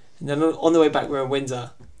 and then on the way back we're in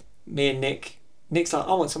Windsor. Me and Nick's like,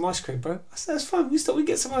 "I want some ice cream, bro." I said, "That's fine. We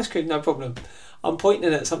get some ice cream, no problem." I'm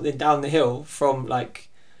pointing at something down the hill from like,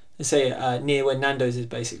 let's say near where Nando's is,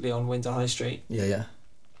 basically on Windsor High Street. Yeah.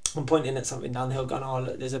 I'm pointing at something down the hill, going, "Oh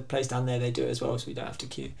look, there's a place down there. They do it as well, so we don't have to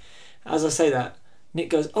queue." As I say that, Nick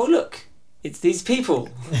goes, "Oh look, it's these people."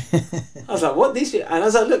 I was like, "What, these people?" And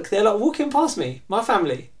as I look, they're like walking past me, my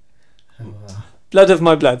family. Oh, wow. Blood of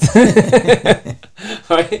my blood.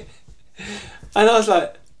 Right? And I was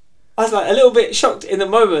like a little bit shocked in the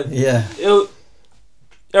moment. Yeah.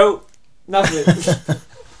 Nothing.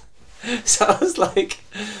 So I was like,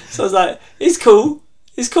 it's cool,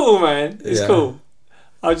 man, it's cool.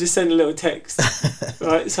 I'll just send a little text,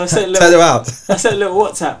 right? So I sent a little. Tell her out. I sent a little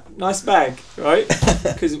WhatsApp. Nice bag, right?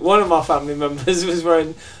 Because one of my family members was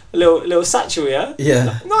wearing a little satchel, yeah.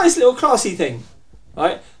 Yeah. Nice little classy thing,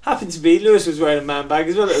 right? Happened to be Lewis was wearing a man bag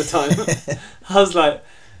as well at the time. I was like,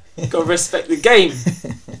 gotta respect the game.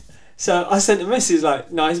 So I sent a message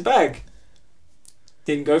like, "Nice bag."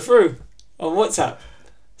 Didn't go through on WhatsApp.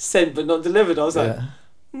 Sent but not delivered. I was like,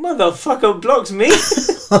 motherfucker blocked me.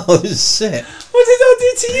 Oh shit. What did I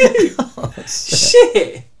do to you? Oh,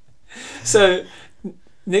 shit. So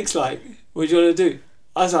Nick's like, "What do you want to do?"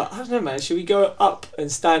 I was like, "I don't know, man. Should we go up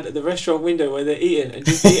and stand at the restaurant window where they're eating and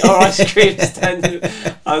just eat our ice cream?"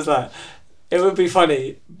 I was like, it would be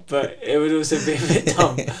funny, but it would also be a bit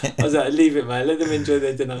dumb. I was like, "Leave it, man. Let them enjoy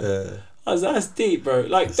their dinner." I was like, "That's deep, bro."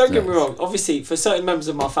 Like, that's don't get me wrong. Obviously, for certain members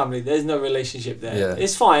of my family, there's no relationship there. Yeah.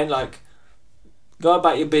 It's fine. Like, go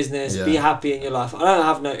about your business, be happy in your life. I don't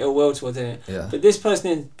have no ill will towards it. Yeah. But this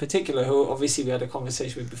person in particular, who obviously we had a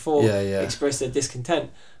conversation with before, expressed their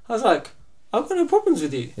discontent. I was like, "I've got no problems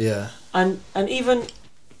with you." Yeah. And even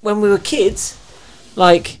when we were kids,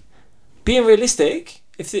 like, being realistic,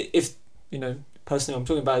 if you know, the person I'm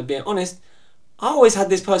talking about is being honest, I always had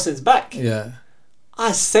this person's back. Yeah.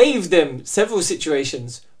 I saved them several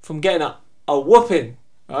situations from getting a whooping,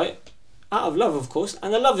 right? Out of love, of course,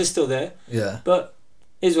 and the love is still there. Yeah. But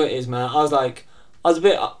is what it is, man. I was a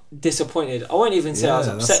bit disappointed. I won't even say I was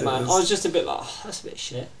upset, man. I was just a bit like, "Oh, that's a bit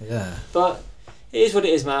shit." Yeah. But it is what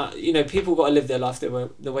it is, man. You know, people got to live their life the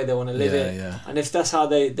way they want to live it. Yeah. And if that's how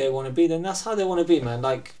they want to be, then that's how they want to be, man.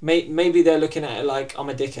 Like, maybe they're looking at it like I'm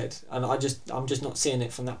a dickhead, and I'm just not seeing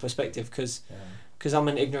it from that perspective because I'm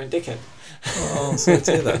an ignorant dickhead. Oh, I'm sorry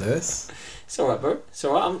to hear that, Lewis. It's alright, bro. It's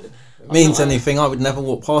alright. Means anything, I would never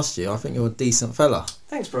walk past you. I think you're a decent fella.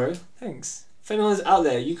 Thanks, bro. Thanks. If anyone's out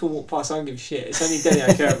there, you can walk past. I don't give a shit. It's only Denny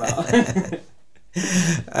I care about.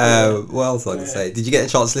 What else was I going to say? Did you get a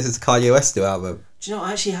chance to listen to Kanye West's new album? Do you know,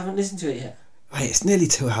 I actually haven't listened to it yet. Mate, it's nearly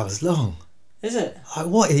 2 hours long. Is it? Like,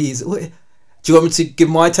 what? Do you want me to give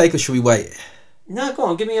my take or should we wait? No, go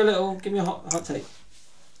on. Give me a hot take.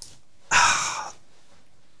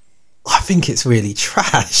 I think it's really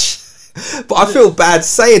trash. But I feel bad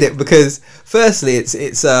saying it because firstly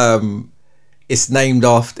it's named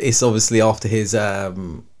after, it's obviously after his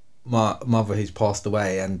mother who's passed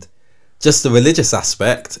away, and just the religious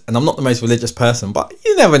aspect, and I'm not the most religious person, but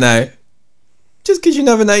you never know. Just because you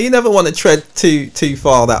never know, you never want to tread too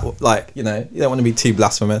far, that, like, you know, you don't want to be too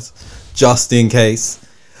blasphemous, just in case.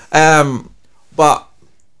 But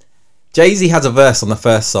Jay-Z has a verse on the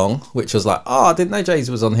first song, which was like, oh, I didn't know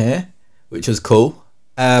Jay-Z was on here, which was cool.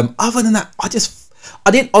 Other than that, I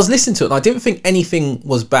was listening to it and I didn't think anything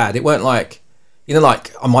was bad. It weren't like, you know,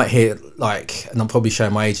 like I might hear, like, and I'm probably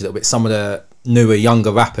showing my age a little bit, some of the newer,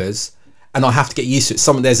 younger rappers, and I have to get used to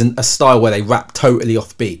it. There's a style where they rap totally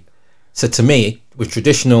off beat. So to me, with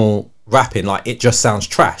traditional rapping, like, it just sounds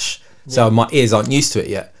trash. Yeah. So my ears aren't used to it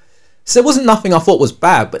yet. So there wasn't nothing I thought was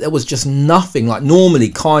bad, but there was just nothing. Like, normally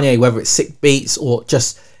Kanye, whether it's sick beats or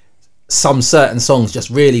just some certain songs just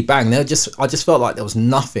really bang, I just felt like there was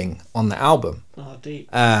nothing on the album. Oh, deep.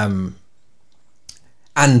 And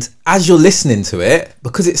as you're listening to it,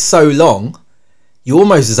 because it's so long, you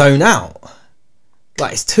almost zone out.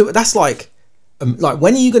 Like, that's like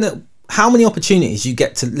when are you gonna, how many opportunities you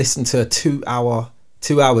get to listen to a 2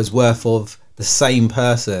 hours worth of the same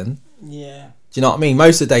person? Yeah. Do you know what I mean?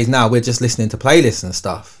 Most of the days now we're just listening to playlists and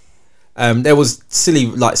stuff. There was silly,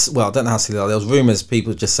 like, well, I don't know how silly, there was rumours,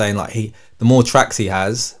 people just saying like the more tracks he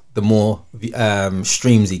has, the more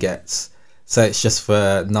streams he gets. So it's just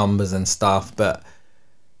for numbers and stuff. But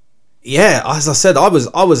yeah, as I said, I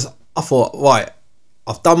thought, right,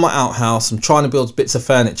 I've done my outhouse, I'm trying to build bits of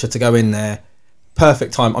furniture to go in there.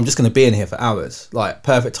 Perfect time. I'm just going to be in here for hours. Like,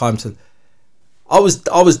 perfect time to. I was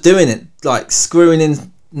doing it, like screwing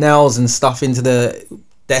in nails and stuff into the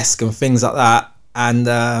desk and things like that,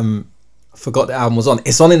 and forgot the album was on.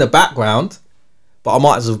 It's on in the background, but I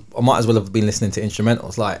might as well have been listening to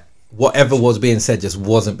instrumentals. Like, whatever was being said just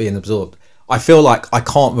wasn't being absorbed. I feel like I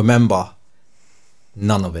can't remember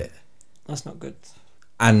none of it. That's not good.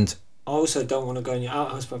 And I also don't want to go in your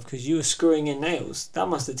outhouse, bro, because you were screwing in nails. That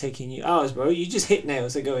must have taken you hours, bro. You just hit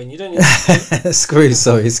nails that go in. You don't need to... screws.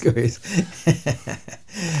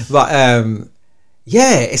 But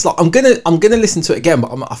yeah, it's like I'm gonna listen to it again,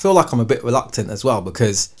 but I feel like I'm a bit reluctant as well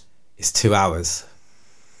because it's 2 hours.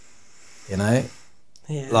 You know,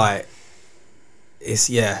 yeah. Like,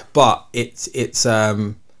 but it's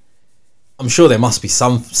I'm sure there must be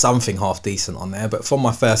something half decent on there. But from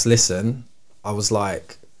my first listen, I was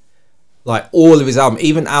like all of his albums,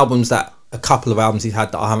 even albums that a couple of albums he's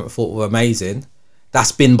had that I haven't thought were amazing,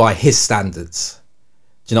 that's been by his standards.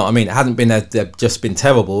 Do you know what I mean? It hasn't been they've just been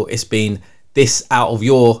terrible. It's been this, out of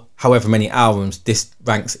your however many albums, this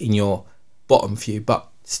ranks in your bottom few, but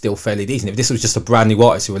still fairly decent. If this was just a brand new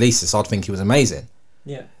artist who released this, I'd think he was amazing.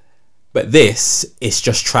 Yeah. But this, it's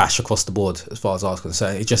just trash across the board as far as I was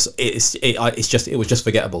concerned. It was just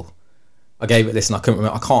forgettable. I gave it this and I couldn't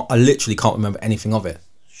remember. I literally can't remember anything of it.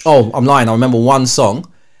 Oh, I'm lying. I remember one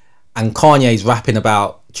song, and Kanye's rapping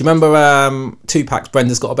about. Do you remember Tupac's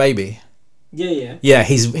 "Brenda's Got a Baby"? Yeah. Yeah,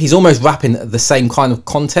 he's almost rapping the same kind of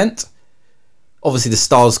content. Obviously, the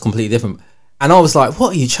style's completely different, and I was like,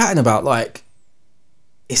 "What are you chatting about?" Like,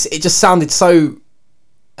 it just sounded so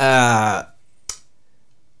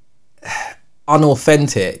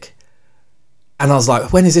unauthentic, and I was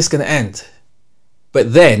like, "When is this going to end?"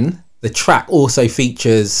 But then the track also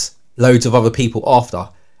features loads of other people after,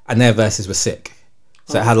 and their verses were sick.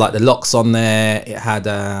 So it had like the Locks on there. It had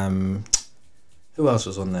who else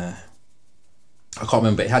was on there? I can't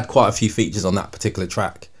remember. It had quite a few features on that particular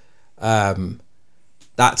track.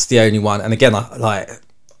 That's the only one. And again, I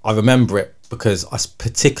remember it because I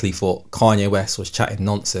particularly thought Kanye West was chatting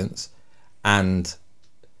nonsense, and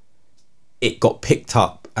it got picked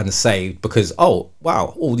up and saved because, oh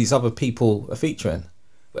wow, all these other people are featuring.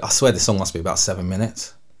 But I swear the song must be about 7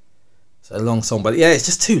 minutes. It's a long song, but yeah, it's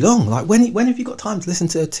just too long. Like, when have you got time to listen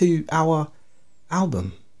to a 2 hour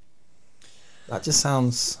album? That just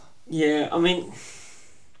sounds... Yeah, I mean...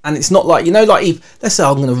 And it's not like, you know, like, let's say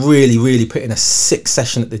I'm going to really, really put in a 6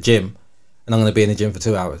 session at the gym, and I'm going to be in the gym for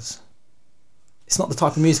 2 hours. It's not the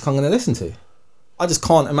type of music I'm going to listen to. I just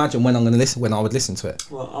can't imagine when I would listen to it.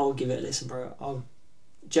 Well, I'll give it a listen, bro. I'll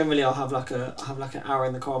have like an hour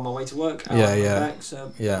in the car on my way to work. Back,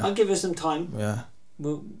 so yeah. I'll give it some time. Yeah.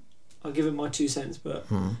 I'll give it my 2 cents, but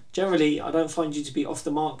generally I don't find you to be off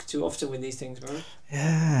the mark too often with these things, bro.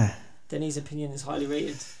 Yeah. Denny's opinion is highly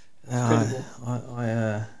rated. Credible.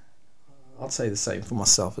 I'd say the same for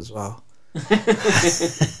myself as well.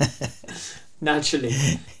 Naturally.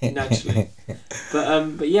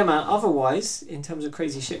 But yeah, man. Otherwise, in terms of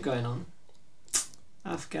crazy shit going on,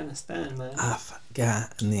 Afghanistan, man.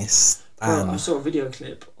 Afghanistan. Bro, I saw a video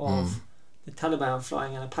clip of the Taliban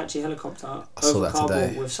flying an Apache helicopter over Kabul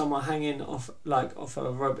today, with someone hanging off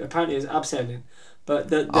a rope. Apparently, it was abseiling.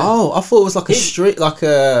 But I thought it was like a street, like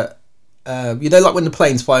a, like when the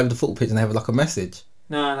planes fly over the football pitch and they have like a message.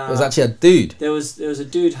 No. It was actually a dude. There was a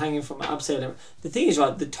dude hanging from abseiling. The thing is,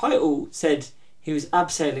 right, the title said he was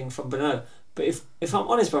abseiling from below. But if I'm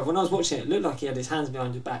honest, bro, when I was watching it looked like he had his hands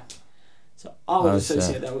behind his back. So I would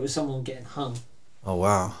associate that with someone getting hung. Oh,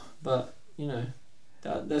 wow. But,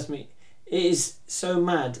 that's me. It is so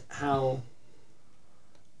mad how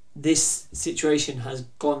this situation has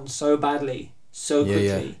gone so badly, so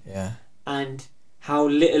quickly. Yeah. And how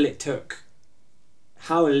little it took.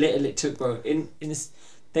 Bro.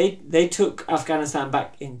 They took Afghanistan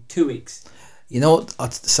back in 2 weeks. You know what? I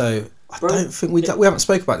don't think we haven't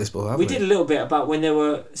spoke about this before, have we? We did a little bit about when they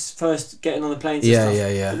were first getting on the planes.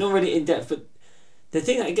 Yeah. But not really in depth. But the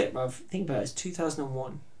thing that I get, bro, think about it, is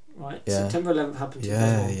 2001, right? Yeah. September 11th happened.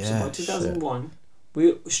 2001. Yeah. So by 2001,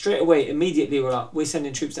 we straight away, immediately, we're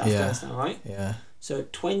sending troops to Afghanistan, right? Yeah. So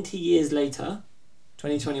 20 years later,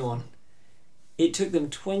 2021. It took them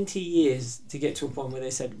 20 years to get to a point where they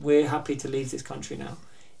said, we're happy to leave this country now.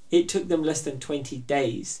 It took them less than 20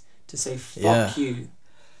 days to say, fuck you.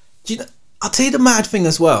 Do you know, I'll tell you the mad thing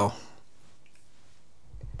as well.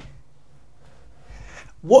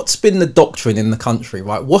 What's been the doctrine in the country,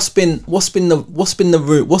 right? What's been word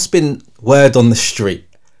on the street?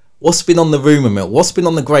 What's been on the rumour mill? What's been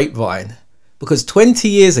on the grapevine? Because 20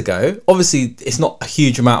 years ago, obviously it's not a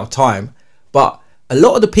huge amount of time, but I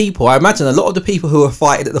imagine a lot of the people who were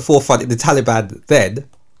fighting at the forefront of the Taliban then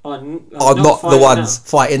are not the ones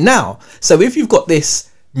fighting now. So if you've got this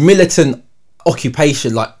militant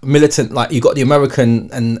occupation, like you've got the American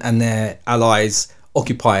and their allies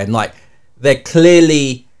occupying, like they're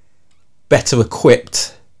clearly better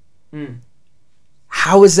equipped.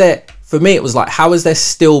 How is there, for me it was like, how have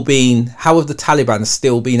the Taliban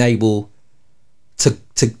still been able to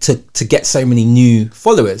get so many new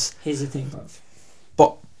followers? Here's the thing, bruv.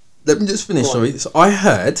 But let me just finish. Sorry. So I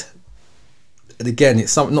heard, and again,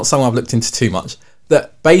 it's not something I've looked into too much,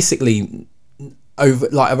 that basically over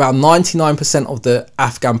around 99% of the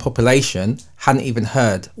Afghan population weren't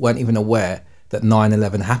even aware that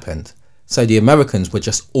 9/11 happened. So the Americans were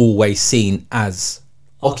just always seen as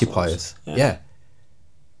occupiers. Yeah.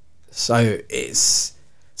 So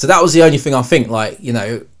that was the only thing I think,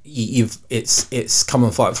 it's come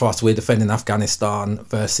and fight for us. We're defending Afghanistan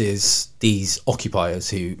versus these occupiers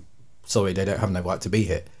who, sorry, they don't have no right to be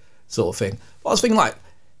here, sort of thing. But I was thinking,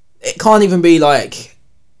 it can't even be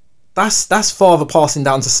that's father passing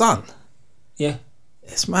down to son. Yeah,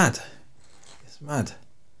 it's mad.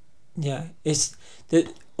 Yeah, it's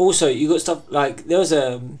that. Also, you got stuff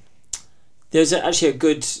there's actually a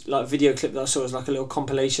good video clip that I saw as a little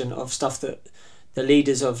compilation of stuff that the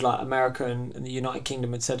leaders of America and the United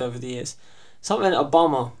Kingdom had said over the years. Something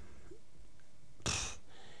Obama.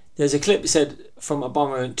 There's a clip that said from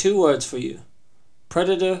Obama, 2 words for you: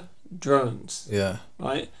 Predator, drones. Yeah.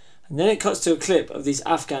 Right? And then it cuts to a clip of these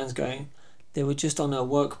Afghans going, they were just on a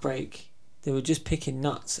work break. They were just picking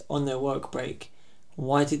nuts on their work break.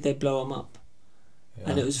 Why did they blow them up?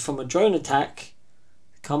 Yeah. And it was from a drone attack.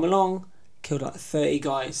 Come along, killed 30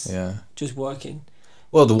 guys. Yeah. Just working.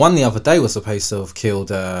 Well, the one the other day was supposed to have killed,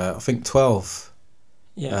 I think, 12.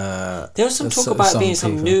 Yeah. There was some talk about it being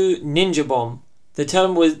some new ninja bomb. The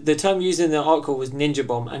term used in the article was ninja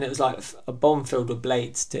bomb, and it was a bomb filled with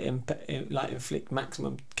blades to inflict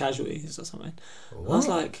maximum casualties or something. I was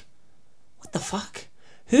like, what the fuck?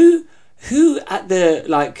 Who at the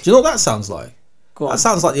Do you know what that sounds like? That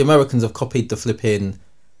sounds like the Americans have copied the flipping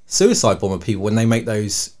suicide bomber people when they make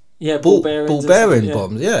those ball bearing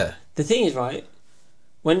bombs. Yeah. The thing is, right,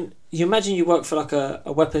 when you imagine you work for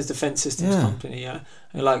a weapons defense systems company, and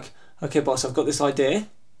you're like, okay, boss, I've got this idea.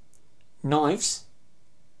 Knives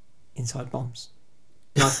inside bombs.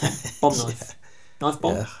 Knife bomb. Bomb knife. Knife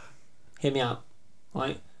bomb. Yeah. Hear me out.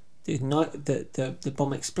 Right? The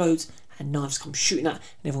bomb explodes and knives come shooting out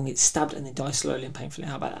and everyone gets stabbed and they die slowly and painfully.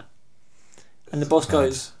 How about that? And the boss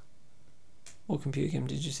goes, what computer game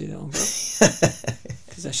did you see that on, bro?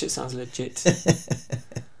 Because that shit sounds legit.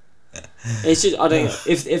 It's just, I don't know.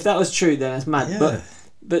 If that was true, then that's mad. Yeah.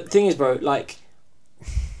 But the thing is, bro,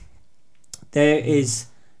 there's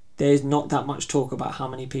not that much talk about how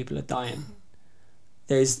many people are dying.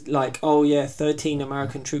 there's like, oh yeah, 13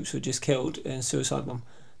 American troops were just killed in suicide bomb.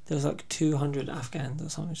 There was like 200 Afghans or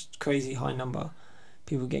something, crazy high number,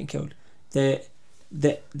 people getting killed. The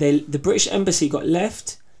British embassy got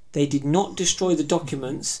left. They did not destroy the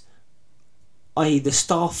documents, i.e. the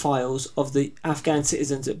staff files of the Afghan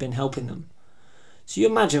citizens that have been helping them. So you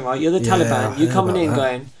imagine, right, you're the Taliban, you're coming in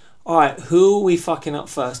going, alright, who are we fucking up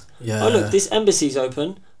first? Yeah. Oh look, this embassy's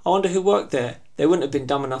open. I wonder who worked there. They wouldn't have been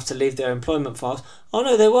dumb enough to leave their employment files. Oh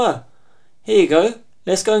no, they were. Here you go.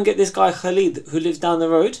 Let's go and get this guy Khalid, who lives down the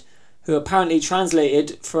road, who apparently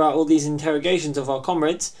translated throughout all these interrogations of our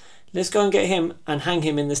comrades. Let's go and get him and hang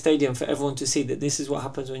him in the stadium for everyone to see that this is what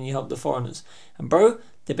happens when you help the foreigners. And bro,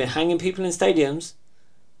 they've been hanging people in stadiums.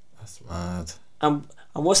 That's mad. And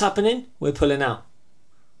what's happening? We're pulling out.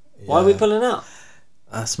 Yeah. Why are we pulling out?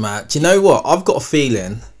 That's mad. Do you know what? I've got a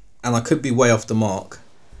feeling, and I could be way off the mark,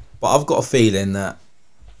 but I've got a feeling that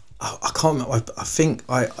I can't remember. I think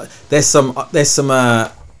there's some.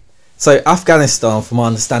 So Afghanistan, from my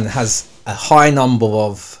understanding, has a high number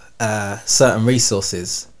of certain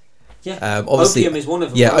resources. Yeah, obviously, opium is one of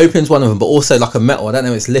them. Yeah, right? opium's one of them, but also like a metal. I don't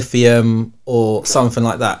know, it's lithium or something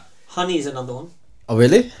like that. Honey is another one. Oh,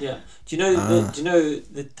 really? Yeah. Do you know? Do you know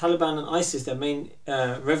the Taliban and ISIS? Their main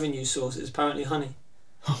revenue source is apparently honey.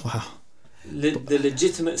 Oh wow. The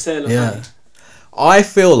legitimate sale of honey. I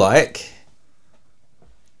feel like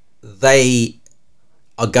they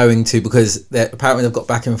are going to, because apparently they've got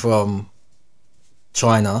backing from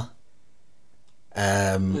China.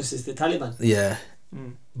 This is the Taliban. Yeah.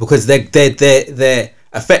 Because they're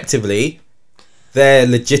effectively they're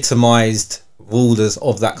legitimized rulers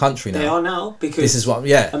of that country now. They are now, because this is what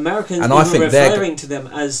Americans and are I think referring to them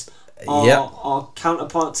as our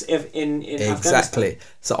counterparts in Afghanistan. Exactly.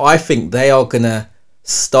 So I think they are gonna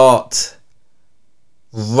start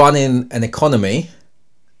running an economy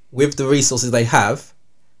with the resources they have,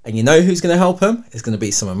 and you know who's going to help them? It's going to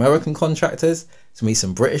be some American contractors, it's going to be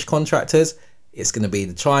some British contractors, it's going to be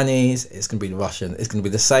the Chinese, it's going to be the Russian, it's going to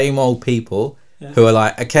be the same old people who are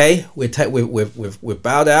like, okay, we've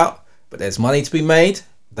bowed out, but there's money to be made.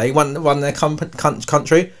 They want to run their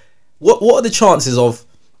country. What are the chances of,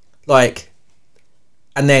 like,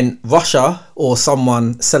 and then Russia or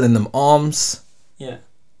someone selling them arms,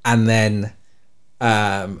 and then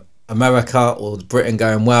America or Britain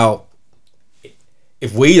going, well,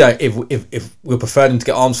 if we prefer them to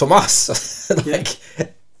get arms from us,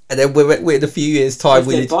 and then we're in a few years' time. If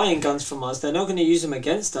they're buying guns from us, they're not going to use them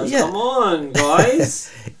against us. Come on,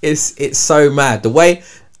 guys. It's so mad the way,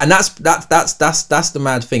 and that's the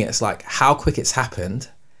mad thing. It's like how quick it's happened,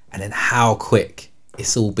 and then how quick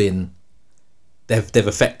it's all been. They've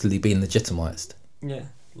effectively been legitimized. Yeah.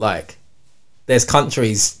 Like, there's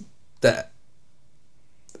countries that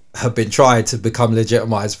have been trying to become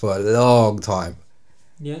legitimized for a long time.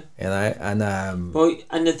 Yeah. You know, and well,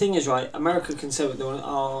 and the thing is, right, America can say what they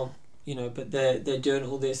want, but they're doing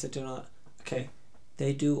all this, they're doing all that. Okay.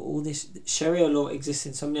 They do all this. Sharia law exists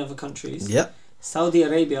in so many other countries. Yep. Saudi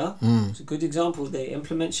Arabia is a good example. They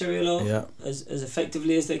implement Sharia law as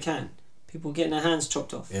effectively as they can. People getting their hands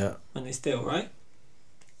chopped off when they steal, right?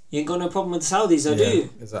 You ain't got no problem with the Saudis, though, do you?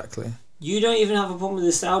 Exactly. You don't even have a problem with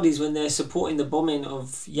the Saudis when they're supporting the bombing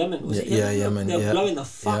of Yemen. Was it Yemen? Yeah, Yemen. They're blowing the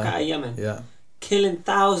fuck out of Yemen. Yeah. Killing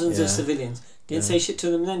thousands of civilians. Didn't say shit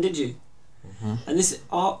to them then, did you? Mm-hmm. And this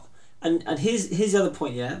and here's the other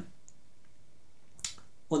point, yeah?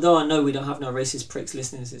 Although I know we don't have no racist pricks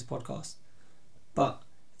listening to this podcast, but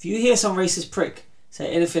if you hear some racist prick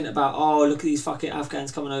say anything about, oh, look at these fucking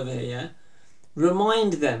Afghans coming over here, yeah?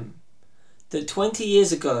 Remind them that 20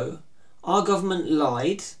 years ago, our government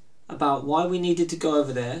lied about why we needed to go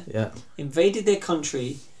over there, invaded their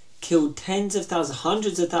country, killed tens of thousands,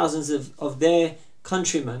 hundreds of thousands of their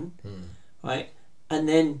countrymen, right? And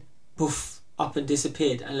then, poof, up and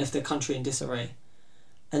disappeared and left their country in disarray.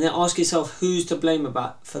 And then ask yourself who's to blame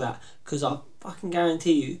for that. Because I fucking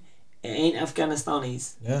guarantee you, it ain't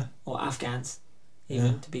Afghanistanis or Afghans,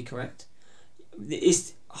 even to be correct.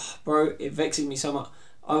 It's, bro, it vexes me so much.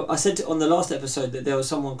 I said on the last episode that there was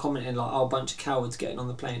someone commenting like, "Oh, a bunch of cowards getting on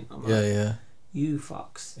the plane." I'm like, you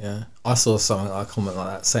fucks. Yeah, I saw someone a comment like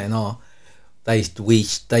that saying, "Oh, they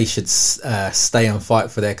should stay and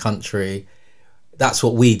fight for their country. That's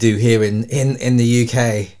what we do here in the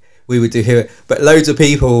UK. We would do here." But loads of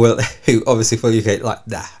people who obviously for the UK like,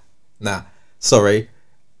 nah, sorry,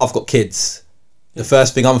 I've got kids. The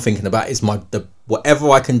first thing I'm thinking about is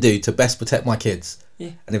whatever I can do to best protect my kids.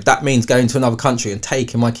 Yeah. And if that means going to another country and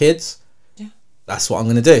taking my kids, That's what I'm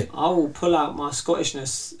going to do. I will pull out my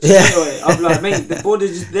Scottishness. Yeah. I'm like, mate, the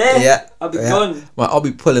border's just there. Yeah. I'll be gone. Well, I'll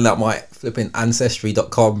be pulling out my flipping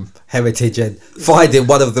Ancestry.com heritage and finding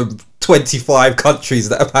one of the 25 countries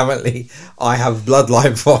that apparently I have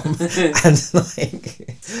bloodline from and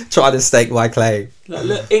like trying to stake my claim. Like,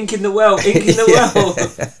 look, ink in the well, ink in the well.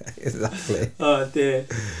 Exactly. Oh dear.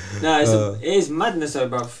 No, it is madness though,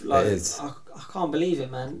 bruv. Like, It is. I can't believe it,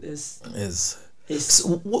 man. It is. It's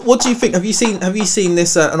So what do you think? Have you seen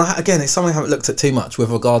this? And again, it's something I haven't looked at too much with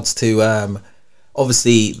regards to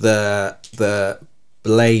obviously the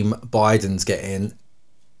blame Biden's getting,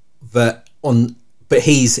 but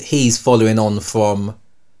he's following on from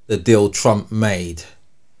the deal Trump made.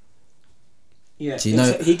 Yeah. Do you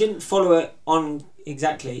know? He didn't follow it on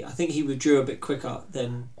exactly. I think he withdrew a bit quicker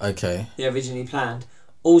than they originally planned.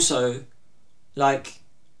 Also, like,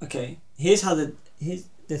 okay, here's the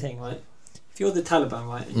thing, right? If you're the Taliban,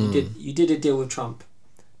 right, and you did a deal with Trump,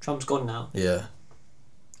 Trump's gone now. Yeah.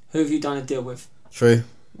 Who have you done a deal with? True.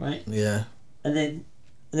 Right. Yeah. And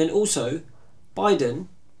then also, Biden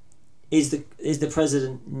is the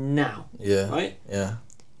president now. Yeah. Right. Yeah.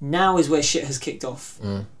 Now is where shit has kicked off.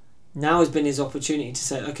 Mm. Now has been his opportunity to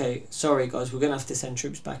say, okay, sorry guys, we're gonna have to send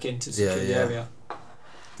troops back in to secure the area.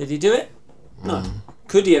 Did he do it? No.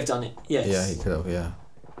 Could he have done it? Yes. Yeah, he could have. Yeah.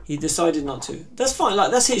 He decided not to. That's fine.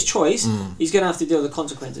 Like, that's his choice. He's going to have to deal with the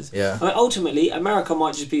consequences. Yeah. I mean, ultimately, America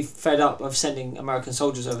might just be fed up of sending American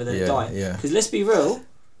soldiers over there to die. Yeah. Because let's be real,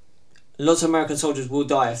 lots of American soldiers will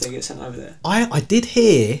die if they get sent over there. I did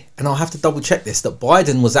hear, and I'll have to double check this, that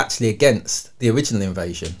Biden was actually against the original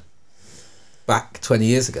invasion back 20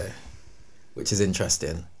 years ago, which is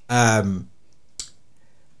interesting. I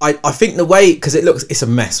think the way, because it's a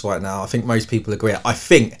mess right now. I think most people agree. I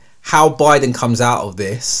think how Biden comes out of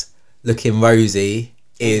this looking rosy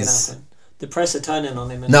is... The press are turning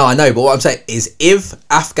on him. No, I know, but what I'm saying is if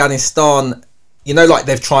Afghanistan, you know, like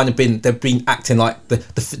they've been acting like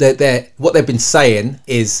what they've been saying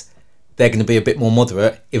is they're going to be a bit more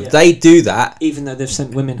moderate. If they do that... Even though they've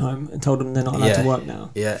sent women home and told them they're not allowed to work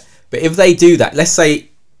now. Yeah, but if they do that, let's say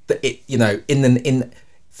that it, you know,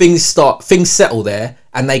 things settle there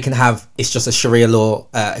and they can have, it's just a Sharia law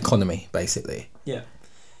economy, basically. Yeah.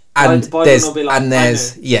 And Biden will be like,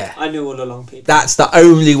 I knew all along, people. That's the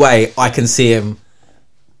only way I can see him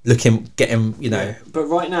getting, you know. Yeah. But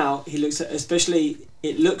right now, he looks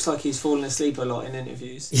it looks like he's fallen asleep a lot in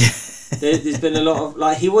interviews. Yeah. There's been a lot of,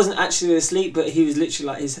 like, he wasn't actually asleep, but he was literally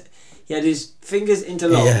like, he had his fingers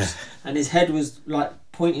interlocked and his head was like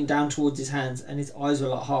pointing down towards his hands and his eyes were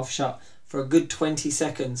like half shut for a good 20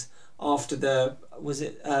 seconds after the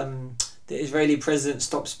Israeli president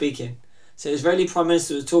stopped speaking. So the Israeli Prime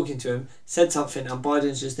Minister was talking to him, said something, and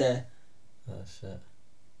Biden's just there. Oh, shit.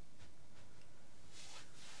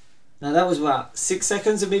 Now that was about 6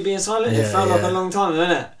 seconds of me being silent. It felt like a long time,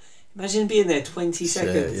 didn't it? Imagine being there 20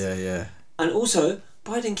 seconds. Yeah. And also,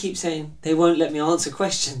 Biden keeps saying, they won't let me answer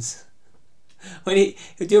questions. When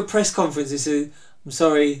he'll do a press conference, he says, I'm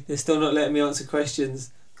sorry, they're still not letting me answer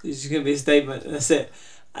questions. It's just going to be a statement, and that's it.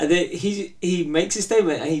 And then he makes a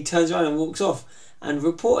statement, and he turns around and walks off. And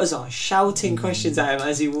reporters are shouting questions at him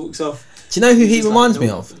as he walks off. Do you know who he reminds me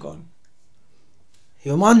of? Gone.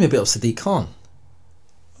 He reminds me a bit of Sadiq Khan.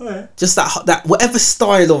 Oh, yeah. Just that whatever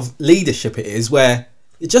style of leadership it is, where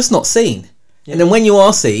you're just not seen. Yeah. And then when you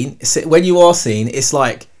are seen, it's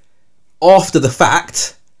like after the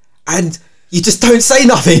fact, and you just don't say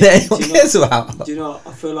nothing that anyone cares about. Do you know what?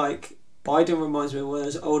 I feel like Biden reminds me of one of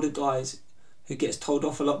those older guys who gets told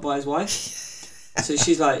off a lot by his wife. So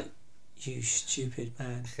she's like, you stupid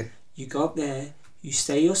man. You go up there, you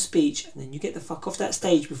say your speech, and then you get the fuck off that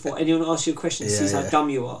stage before anyone asks you a question and sees how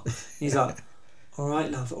dumb you are. And he's like,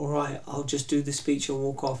 alright love, alright, I'll just do the speech and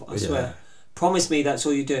walk off, I swear. Promise me that's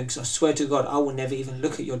all you're doing, because I swear to God, I will never even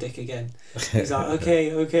look at your dick again. He's like,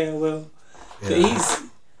 okay, I will. Yeah. But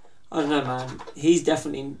I don't know, man, he's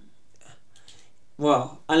definitely...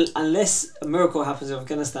 Well, unless a miracle happens in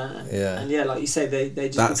Afghanistan, and like you say, they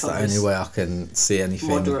just that's the only way I can see anything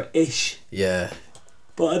moderate-ish. Yeah.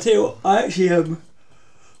 But I tell you what, I actually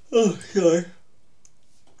oh, sorry.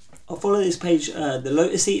 I follow this page, the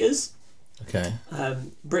Lotus Eaters. Okay.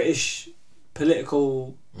 British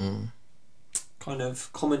political kind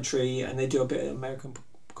of commentary, and they do a bit of American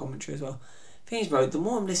commentary as well. Thing is, bro, the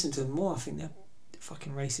more I'm listening to them, the more I think they're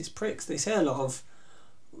fucking racist pricks. They say a lot of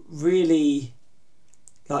really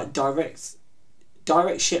like direct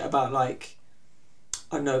shit about, like,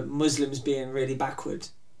 I don't know, Muslims being really backward.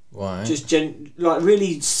 Right. Just like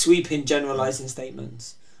really sweeping generalising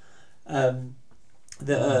statements that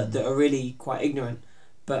are really quite ignorant.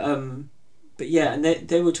 But yeah, and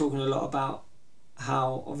they were talking a lot about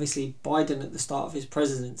how obviously Biden at the start of his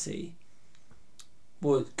presidency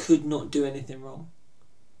could not do anything wrong.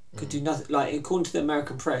 Could do nothing. Like, according to the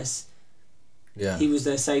American press, he was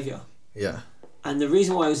their saviour. Yeah. And the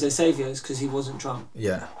reason why he was their saviour is because he wasn't Trump.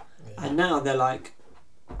 Yeah. And now they're like,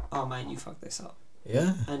 oh man, you fucked this up.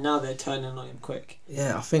 Yeah. And now they're turning on him quick.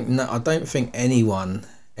 Yeah, I don't think anyone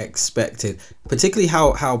expected, particularly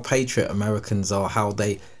how patriot Americans are, how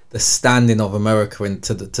the standing of America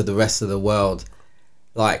into to the rest of the world.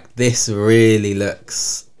 Like, this really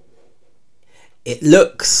looks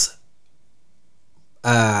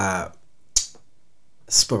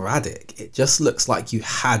sporadic. It just looks like you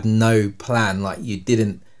had no plan, like you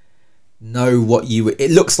didn't know what you were.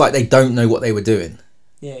 It looks like they don't know what they were doing.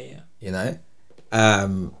 Yeah. You know,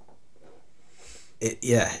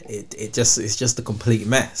 it's just a complete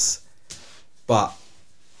mess. But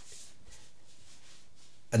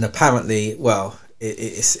and apparently, well,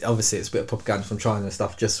 it's obviously it's a bit of propaganda from China and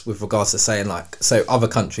stuff, just with regards to saying, like, so other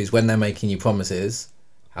countries, when they're making you promises,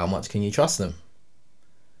 how much can you trust them?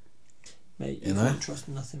 Mate, you can't trust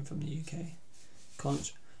nothing from the UK.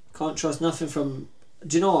 Can't trust nothing from.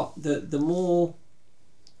 Do you know what?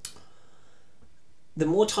 The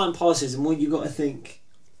more time passes, the more you got to think,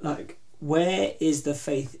 like, where is the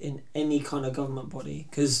faith in any kind of government body?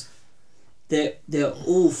 Because they're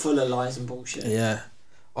all full of lies and bullshit. Yeah,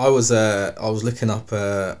 I was looking up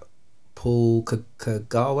Paul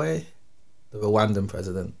Kagame, the Rwandan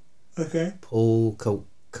president. Okay.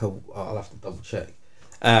 I'll have to double check.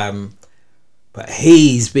 But I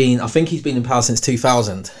think he's been in power since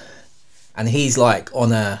 2000, and he's like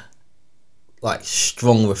on a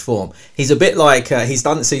strong reform. He's a bit like he's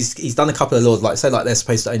done a couple of laws, like, say, like, they're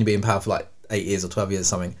supposed to only be in power for like 8 years or 12 years or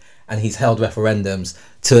something, and he's held referendums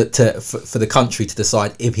for the country to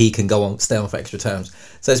decide if he can stay on for extra terms.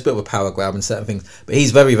 So it's a bit of a power grab and certain things, but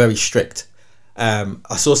he's very, very strict.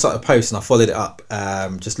 I saw a post and I followed it up,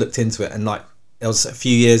 just looked into it, and like, it was a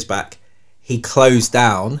few years back, he closed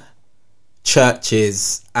down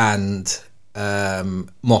churches and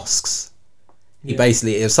mosques. He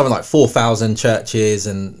basically, it was something like 4,000 churches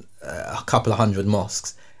and a couple of hundred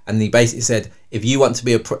mosques, and he basically said, if you want to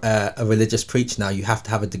be a religious preacher now, you have to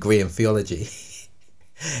have a degree in theology.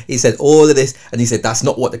 He said all of this, and he said that's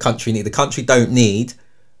not what the country need. The country don't need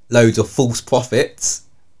loads of false prophets.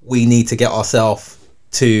 We need to get ourselves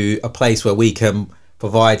to a place where we can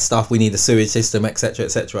provide stuff. We need a sewage system, etc.,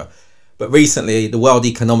 etc. But recently, the World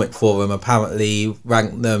Economic Forum apparently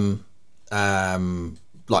ranked them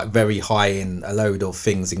like very high in a load of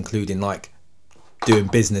things, including like doing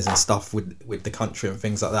business and stuff with the country and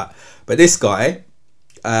things like that. But this guy,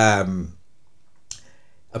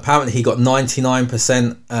 apparently he got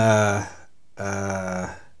 99%.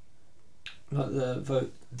 Like the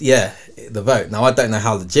vote. Yeah, the vote. Now, I don't know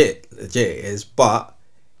how legit it is, but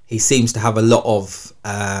he seems to have a lot of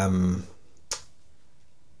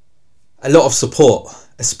support,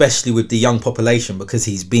 especially with the young population, because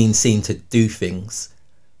he's been seen to do things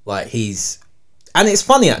like and it's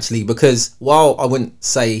funny actually, because while I wouldn't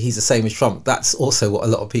say he's the same as Trump, that's also what a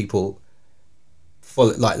lot of people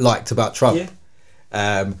liked about Trump.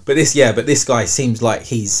 Yeah. But this guy seems like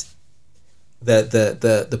he's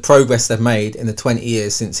the progress they've made in the 20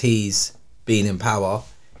 years since he's been in power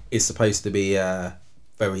is supposed to be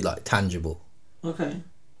very like tangible. Okay.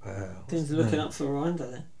 Things are looking up for Rwanda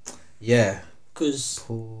then. Yeah. Because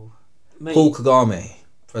Paul Kagame,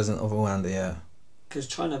 president of Rwanda. Yeah. Because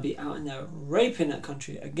China be out in there raping that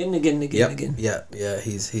country again. Yeah.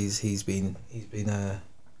 He's been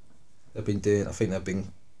they've been doing. I think they've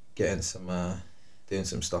been getting some doing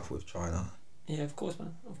some stuff with China. Yeah, of course,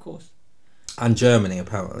 man. Of course. And Germany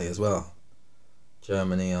apparently as well.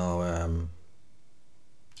 Germany are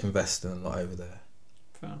investing a lot over there.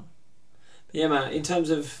 Fair enough. But yeah, man. In terms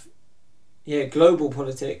of global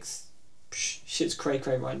politics, shit's cray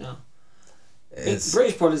right now.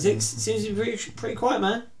 British politics seems to be pretty quiet,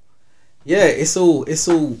 man. Yeah, it's all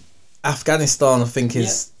Afghanistan, I think,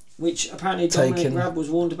 is which apparently Dominic Raab was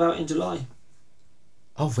warned about in July.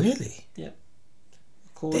 Oh, really? Yeah.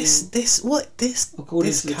 This cabinet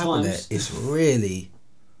Times, is really.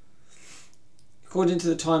 According to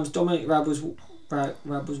the Times, Dominic Raab was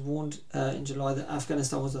warned in July that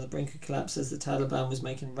Afghanistan was on the brink of collapse as the Taliban was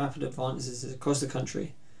making rapid advances across the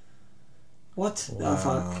country. What? Wow.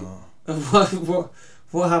 The fuck?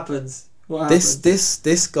 What happens? What happens?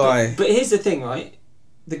 This guy. But here's the thing, right?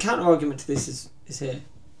 The counter argument to this is here.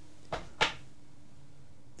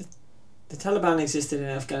 The Taliban existed in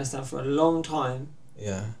Afghanistan for a long time.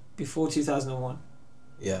 Yeah. Before 2001.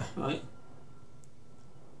 Yeah. Right?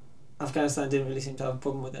 Afghanistan didn't really seem to have a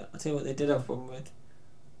problem with it. I'll tell you what they did have a problem with.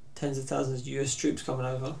 tens of thousands of US troops coming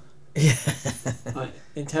over, Yeah. like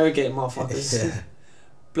interrogating motherfuckers, Yeah.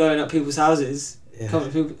 blowing up people's houses, Yeah.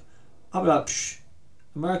 coming people. I'll be like, psh,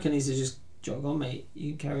 America needs to just jog on, mate.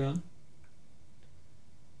 You can carry on.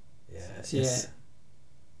 Yeah. So, yeah.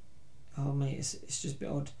 Oh, mate, it's just a bit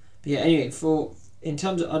odd. But yeah, anyway, in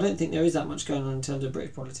terms of, I don't think there is that much going on in terms of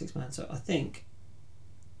British politics, man. So I think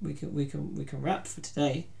we can wrap for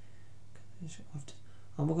today.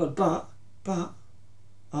 Oh my god, but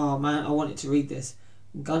oh man, I wanted to read this.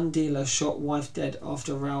 Gun dealer shot wife dead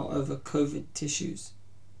after row over COVID tissues.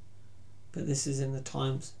 But this is in the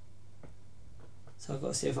Times. So I've got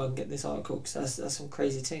to see if I can get this article, because that's some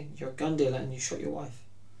crazy thing. You're a gun dealer and you shot your wife.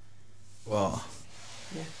 Well.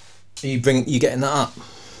 Yeah. You getting that up?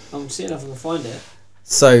 I'm seeing if I can find it.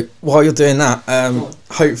 So while you're doing that,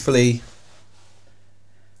 hopefully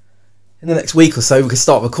in the next week or so we can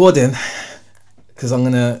start recording, because I'm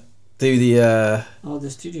gonna do the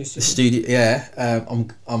studio. Yeah,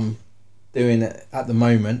 I'm doing it at the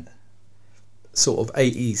moment, sort of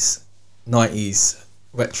 80s, 90s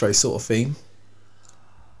retro sort of theme,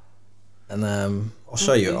 and I'll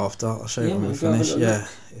show you it after. I'll show you when we finish. Yeah,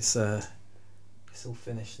 it's all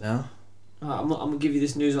finished now. I'm gonna give you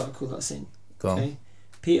this news article that I've seen. Go on.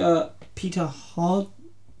 Peter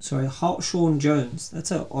Hartshorn Jones. That's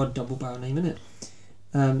an odd double barrel name, isn't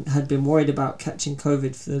it? Had been worried about catching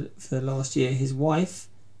COVID for the last year. His wife,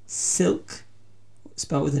 Silk,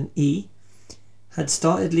 spelled with an E, had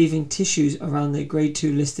started leaving tissues around their Grade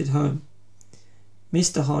 2 listed home.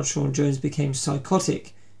 Mr. Hartshorn Jones became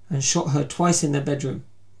psychotic and shot her twice in their bedroom.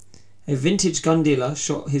 A vintage gun dealer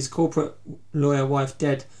shot his corporate lawyer wife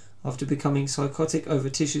dead after becoming psychotic over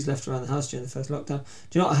tissues left around the house during the first lockdown.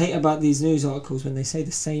 Do you know what I hate about these news articles? When they say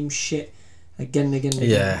the same shit again and again and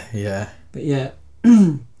again. Yeah. But yeah.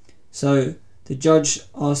 So the judge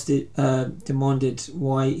demanded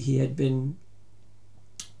why he had been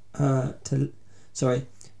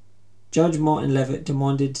Judge Martin Levitt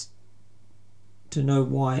demanded to know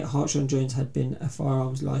why Hartshorn Jones had been a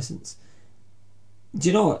firearms license. Do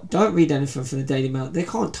you know what? Don't read anything from the Daily Mail. They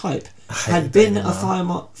can't type. Had been a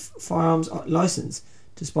firearms license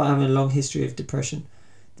despite having a long history of depression.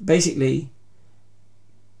 Basically,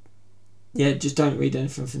 yeah, just don't read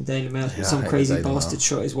anything from the Daily Mail. Yeah, some crazy bastard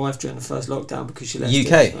shot his wife during the first lockdown because she left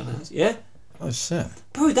UK. Yeah. Oh shit.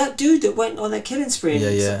 Bro, that dude that went on that killing spree.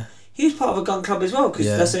 Yeah. He was part of a gun club as well, because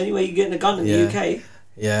that's the only way you get in a gun in the UK.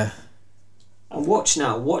 Yeah. And watch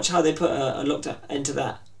how they put a lockdown into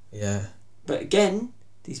that. Yeah. But again,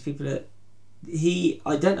 these people he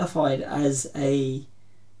identified as a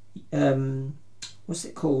what's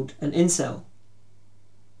it called? An incel.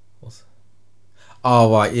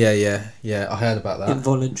 Oh right, yeah. I heard about that.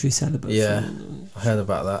 Involuntary celibate. Yeah, I heard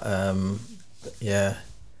about that. Yeah.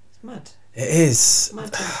 It's mad. It is.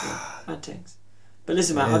 Mad things. But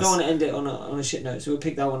listen, man, I don't want to end it on a shit note, so we'll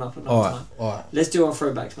pick that one up another time. All right. Let's do our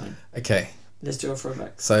throwbacks, man. Okay. Let's do our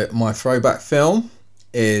throwbacks. So my throwback film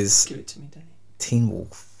is... Give it to me, Danny. Teen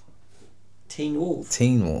Wolf. Teen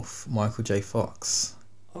Wolf, Michael J. Fox.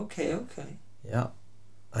 Okay. Yeah.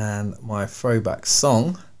 And my throwback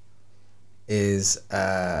song is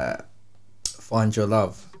Find Your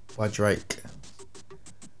Love by Drake.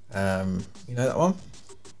 You know that one?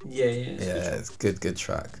 Yeah. It's good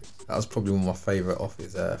track. That was probably one of my favourite off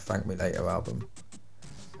his Thank Me Later album.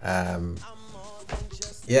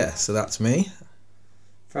 Yeah, so that's me.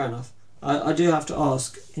 Fair enough. I do have to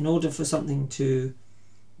ask, in order for something to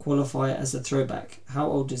qualify as a throwback, how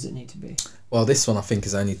old does it need to be? Well, this one I think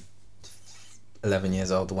is only 11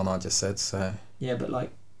 years old, the one I just said, so... Yeah, but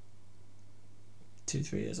like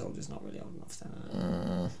 2-3 years old is not really old enough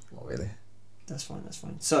then. Not really. That's fine.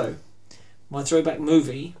 So, my throwback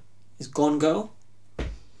movie is Gone Girl.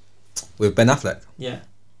 With Ben Affleck? Yeah.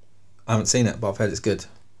 I haven't seen it, but I've heard it's good.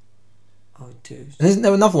 Oh, dude. And isn't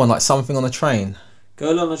there another one, like Something on a Train?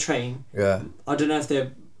 Girl on a Train. Yeah. I don't know if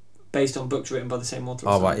they're based on books written by the same author.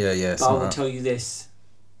 Oh, right, yeah. But I will tell you this.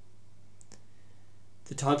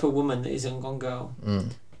 The type of woman that is in Gone Girl.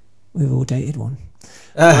 We've all dated one.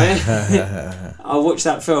 I watched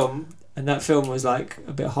that film, and that film was like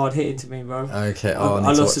a bit hard hitting to me, bro. Okay, I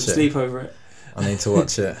lost some sleep over it. I need to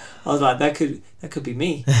watch it. I was like, that could be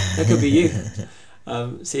me. That could be you.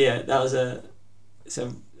 So yeah, that was I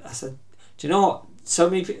said, do you know what? So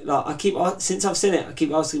many people, like since I've seen it, I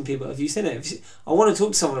keep asking people, have you seen it? I want to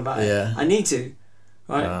talk to someone about it. Yeah. I need to,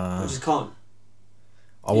 right? I just can't.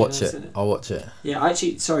 I'll watch it. Yeah,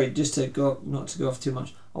 actually, sorry, just to not to go off too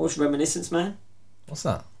much. I watched Reminiscence Man. What's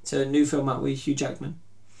that? It's a new film out with Hugh Jackman.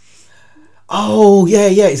 Oh yeah.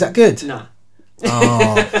 Is that good? Nah.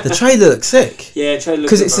 Oh, the trailer looks sick. Yeah, trailer.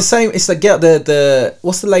 Because it's the same. It's like the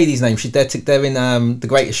what's the lady's name? They're in The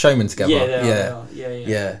Greatest Showman together. Yeah, they are.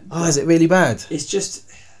 Yeah. Oh, is it really bad? It's just.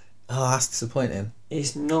 Oh, that's disappointing.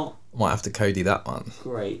 It's not. Might have to Cody that one.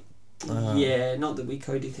 Great. Yeah, not that we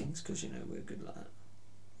Cody things, because we're good like that.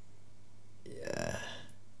 Yeah.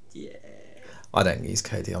 Yeah. I don't use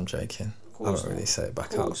Cody. I'm joking. I don't really say it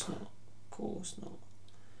back up. Of course not.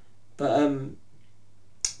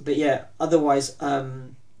 But yeah. Otherwise,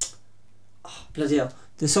 bloody hell.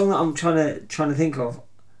 The song that I'm trying to think of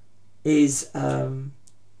is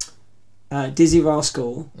Dizzy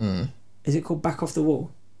Rascal. Is it called Back Off the Wall?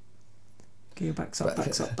 Get your backs up, back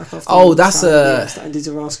off the wall. That's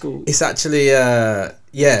Dizzy Rascal. It's actually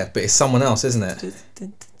but it's someone else, isn't it?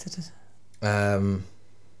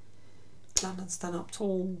 Stand up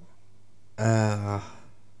tall.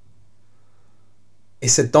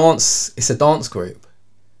 It's a dance group.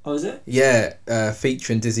 Oh, is it? Yeah,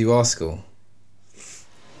 featuring Dizzy Rascal.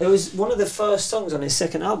 It was one of the first songs on his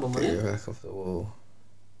second album, wasn't it? Back Off the Wall.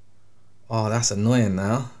 Oh, that's annoying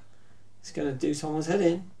now. It's gonna do someone's head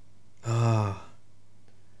in. Ah.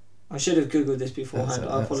 I should have googled this beforehand.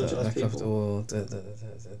 I apologise, Back people. Off the Wall.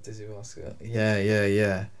 Dizzy Rascal. Yeah.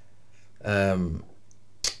 Yeah,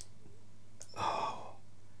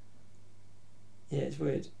 it's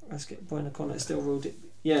weird. Let's get Boy in the Corner. Still ruled it.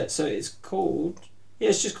 Yeah, so it's called. Yeah,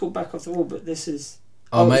 it's just called Back Off the Wall, but this is.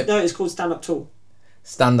 No, it's called Stand Up Tall.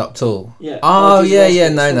 Stand Up Tall. Yeah. Oh yeah.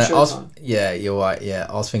 No. You're right. Yeah,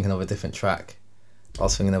 I was thinking of a different track.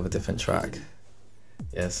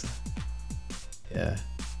 Yes. Yeah.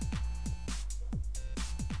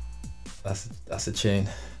 That's a tune.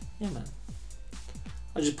 Yeah, man.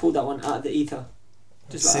 I just pulled that one out of the ether.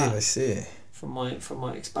 Just I see. From my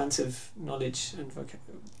expansive knowledge and I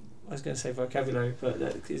was going to say vocabulary, but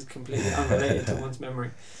that is completely unrelated to one's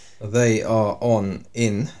memory. They are on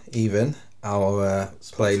our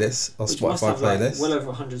playlist, our Spotify playlist. Well over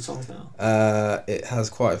 100 songs now. It has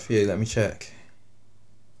quite a few. Let me check.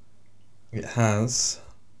 It has.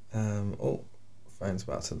 Phone's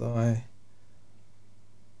about to die.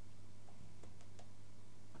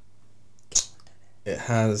 It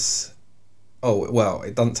has. Oh well,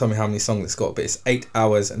 it doesn't tell me how many songs it's got, but it's 8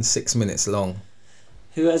 hours and 6 minutes long.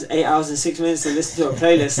 Who has 8 hours and 6 minutes to listen to a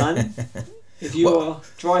playlist, son? If you are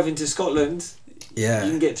driving to Scotland, you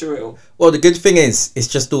can get through it all. Well, the good thing is, it's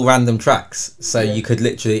just all random tracks, so you could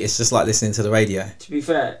literally, it's just like listening to the radio. To be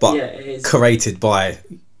fair, but it is. Curated by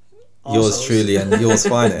yours truly and yours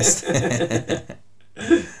finest.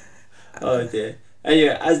 Oh dear.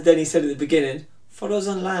 Anyway, as Denny said at the beginning, follow us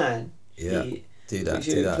online. Yeah. Do that.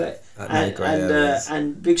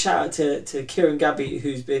 And big shout out to Kieran Gabby,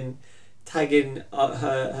 who's been tagging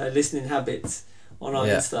her listening habits on our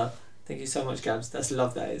Insta. Thank you so much, Gabs. That's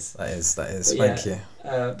love. That is. Thank you.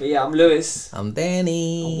 But yeah, I'm Lewis. I'm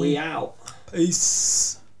Danny. And we out.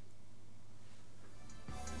 Peace.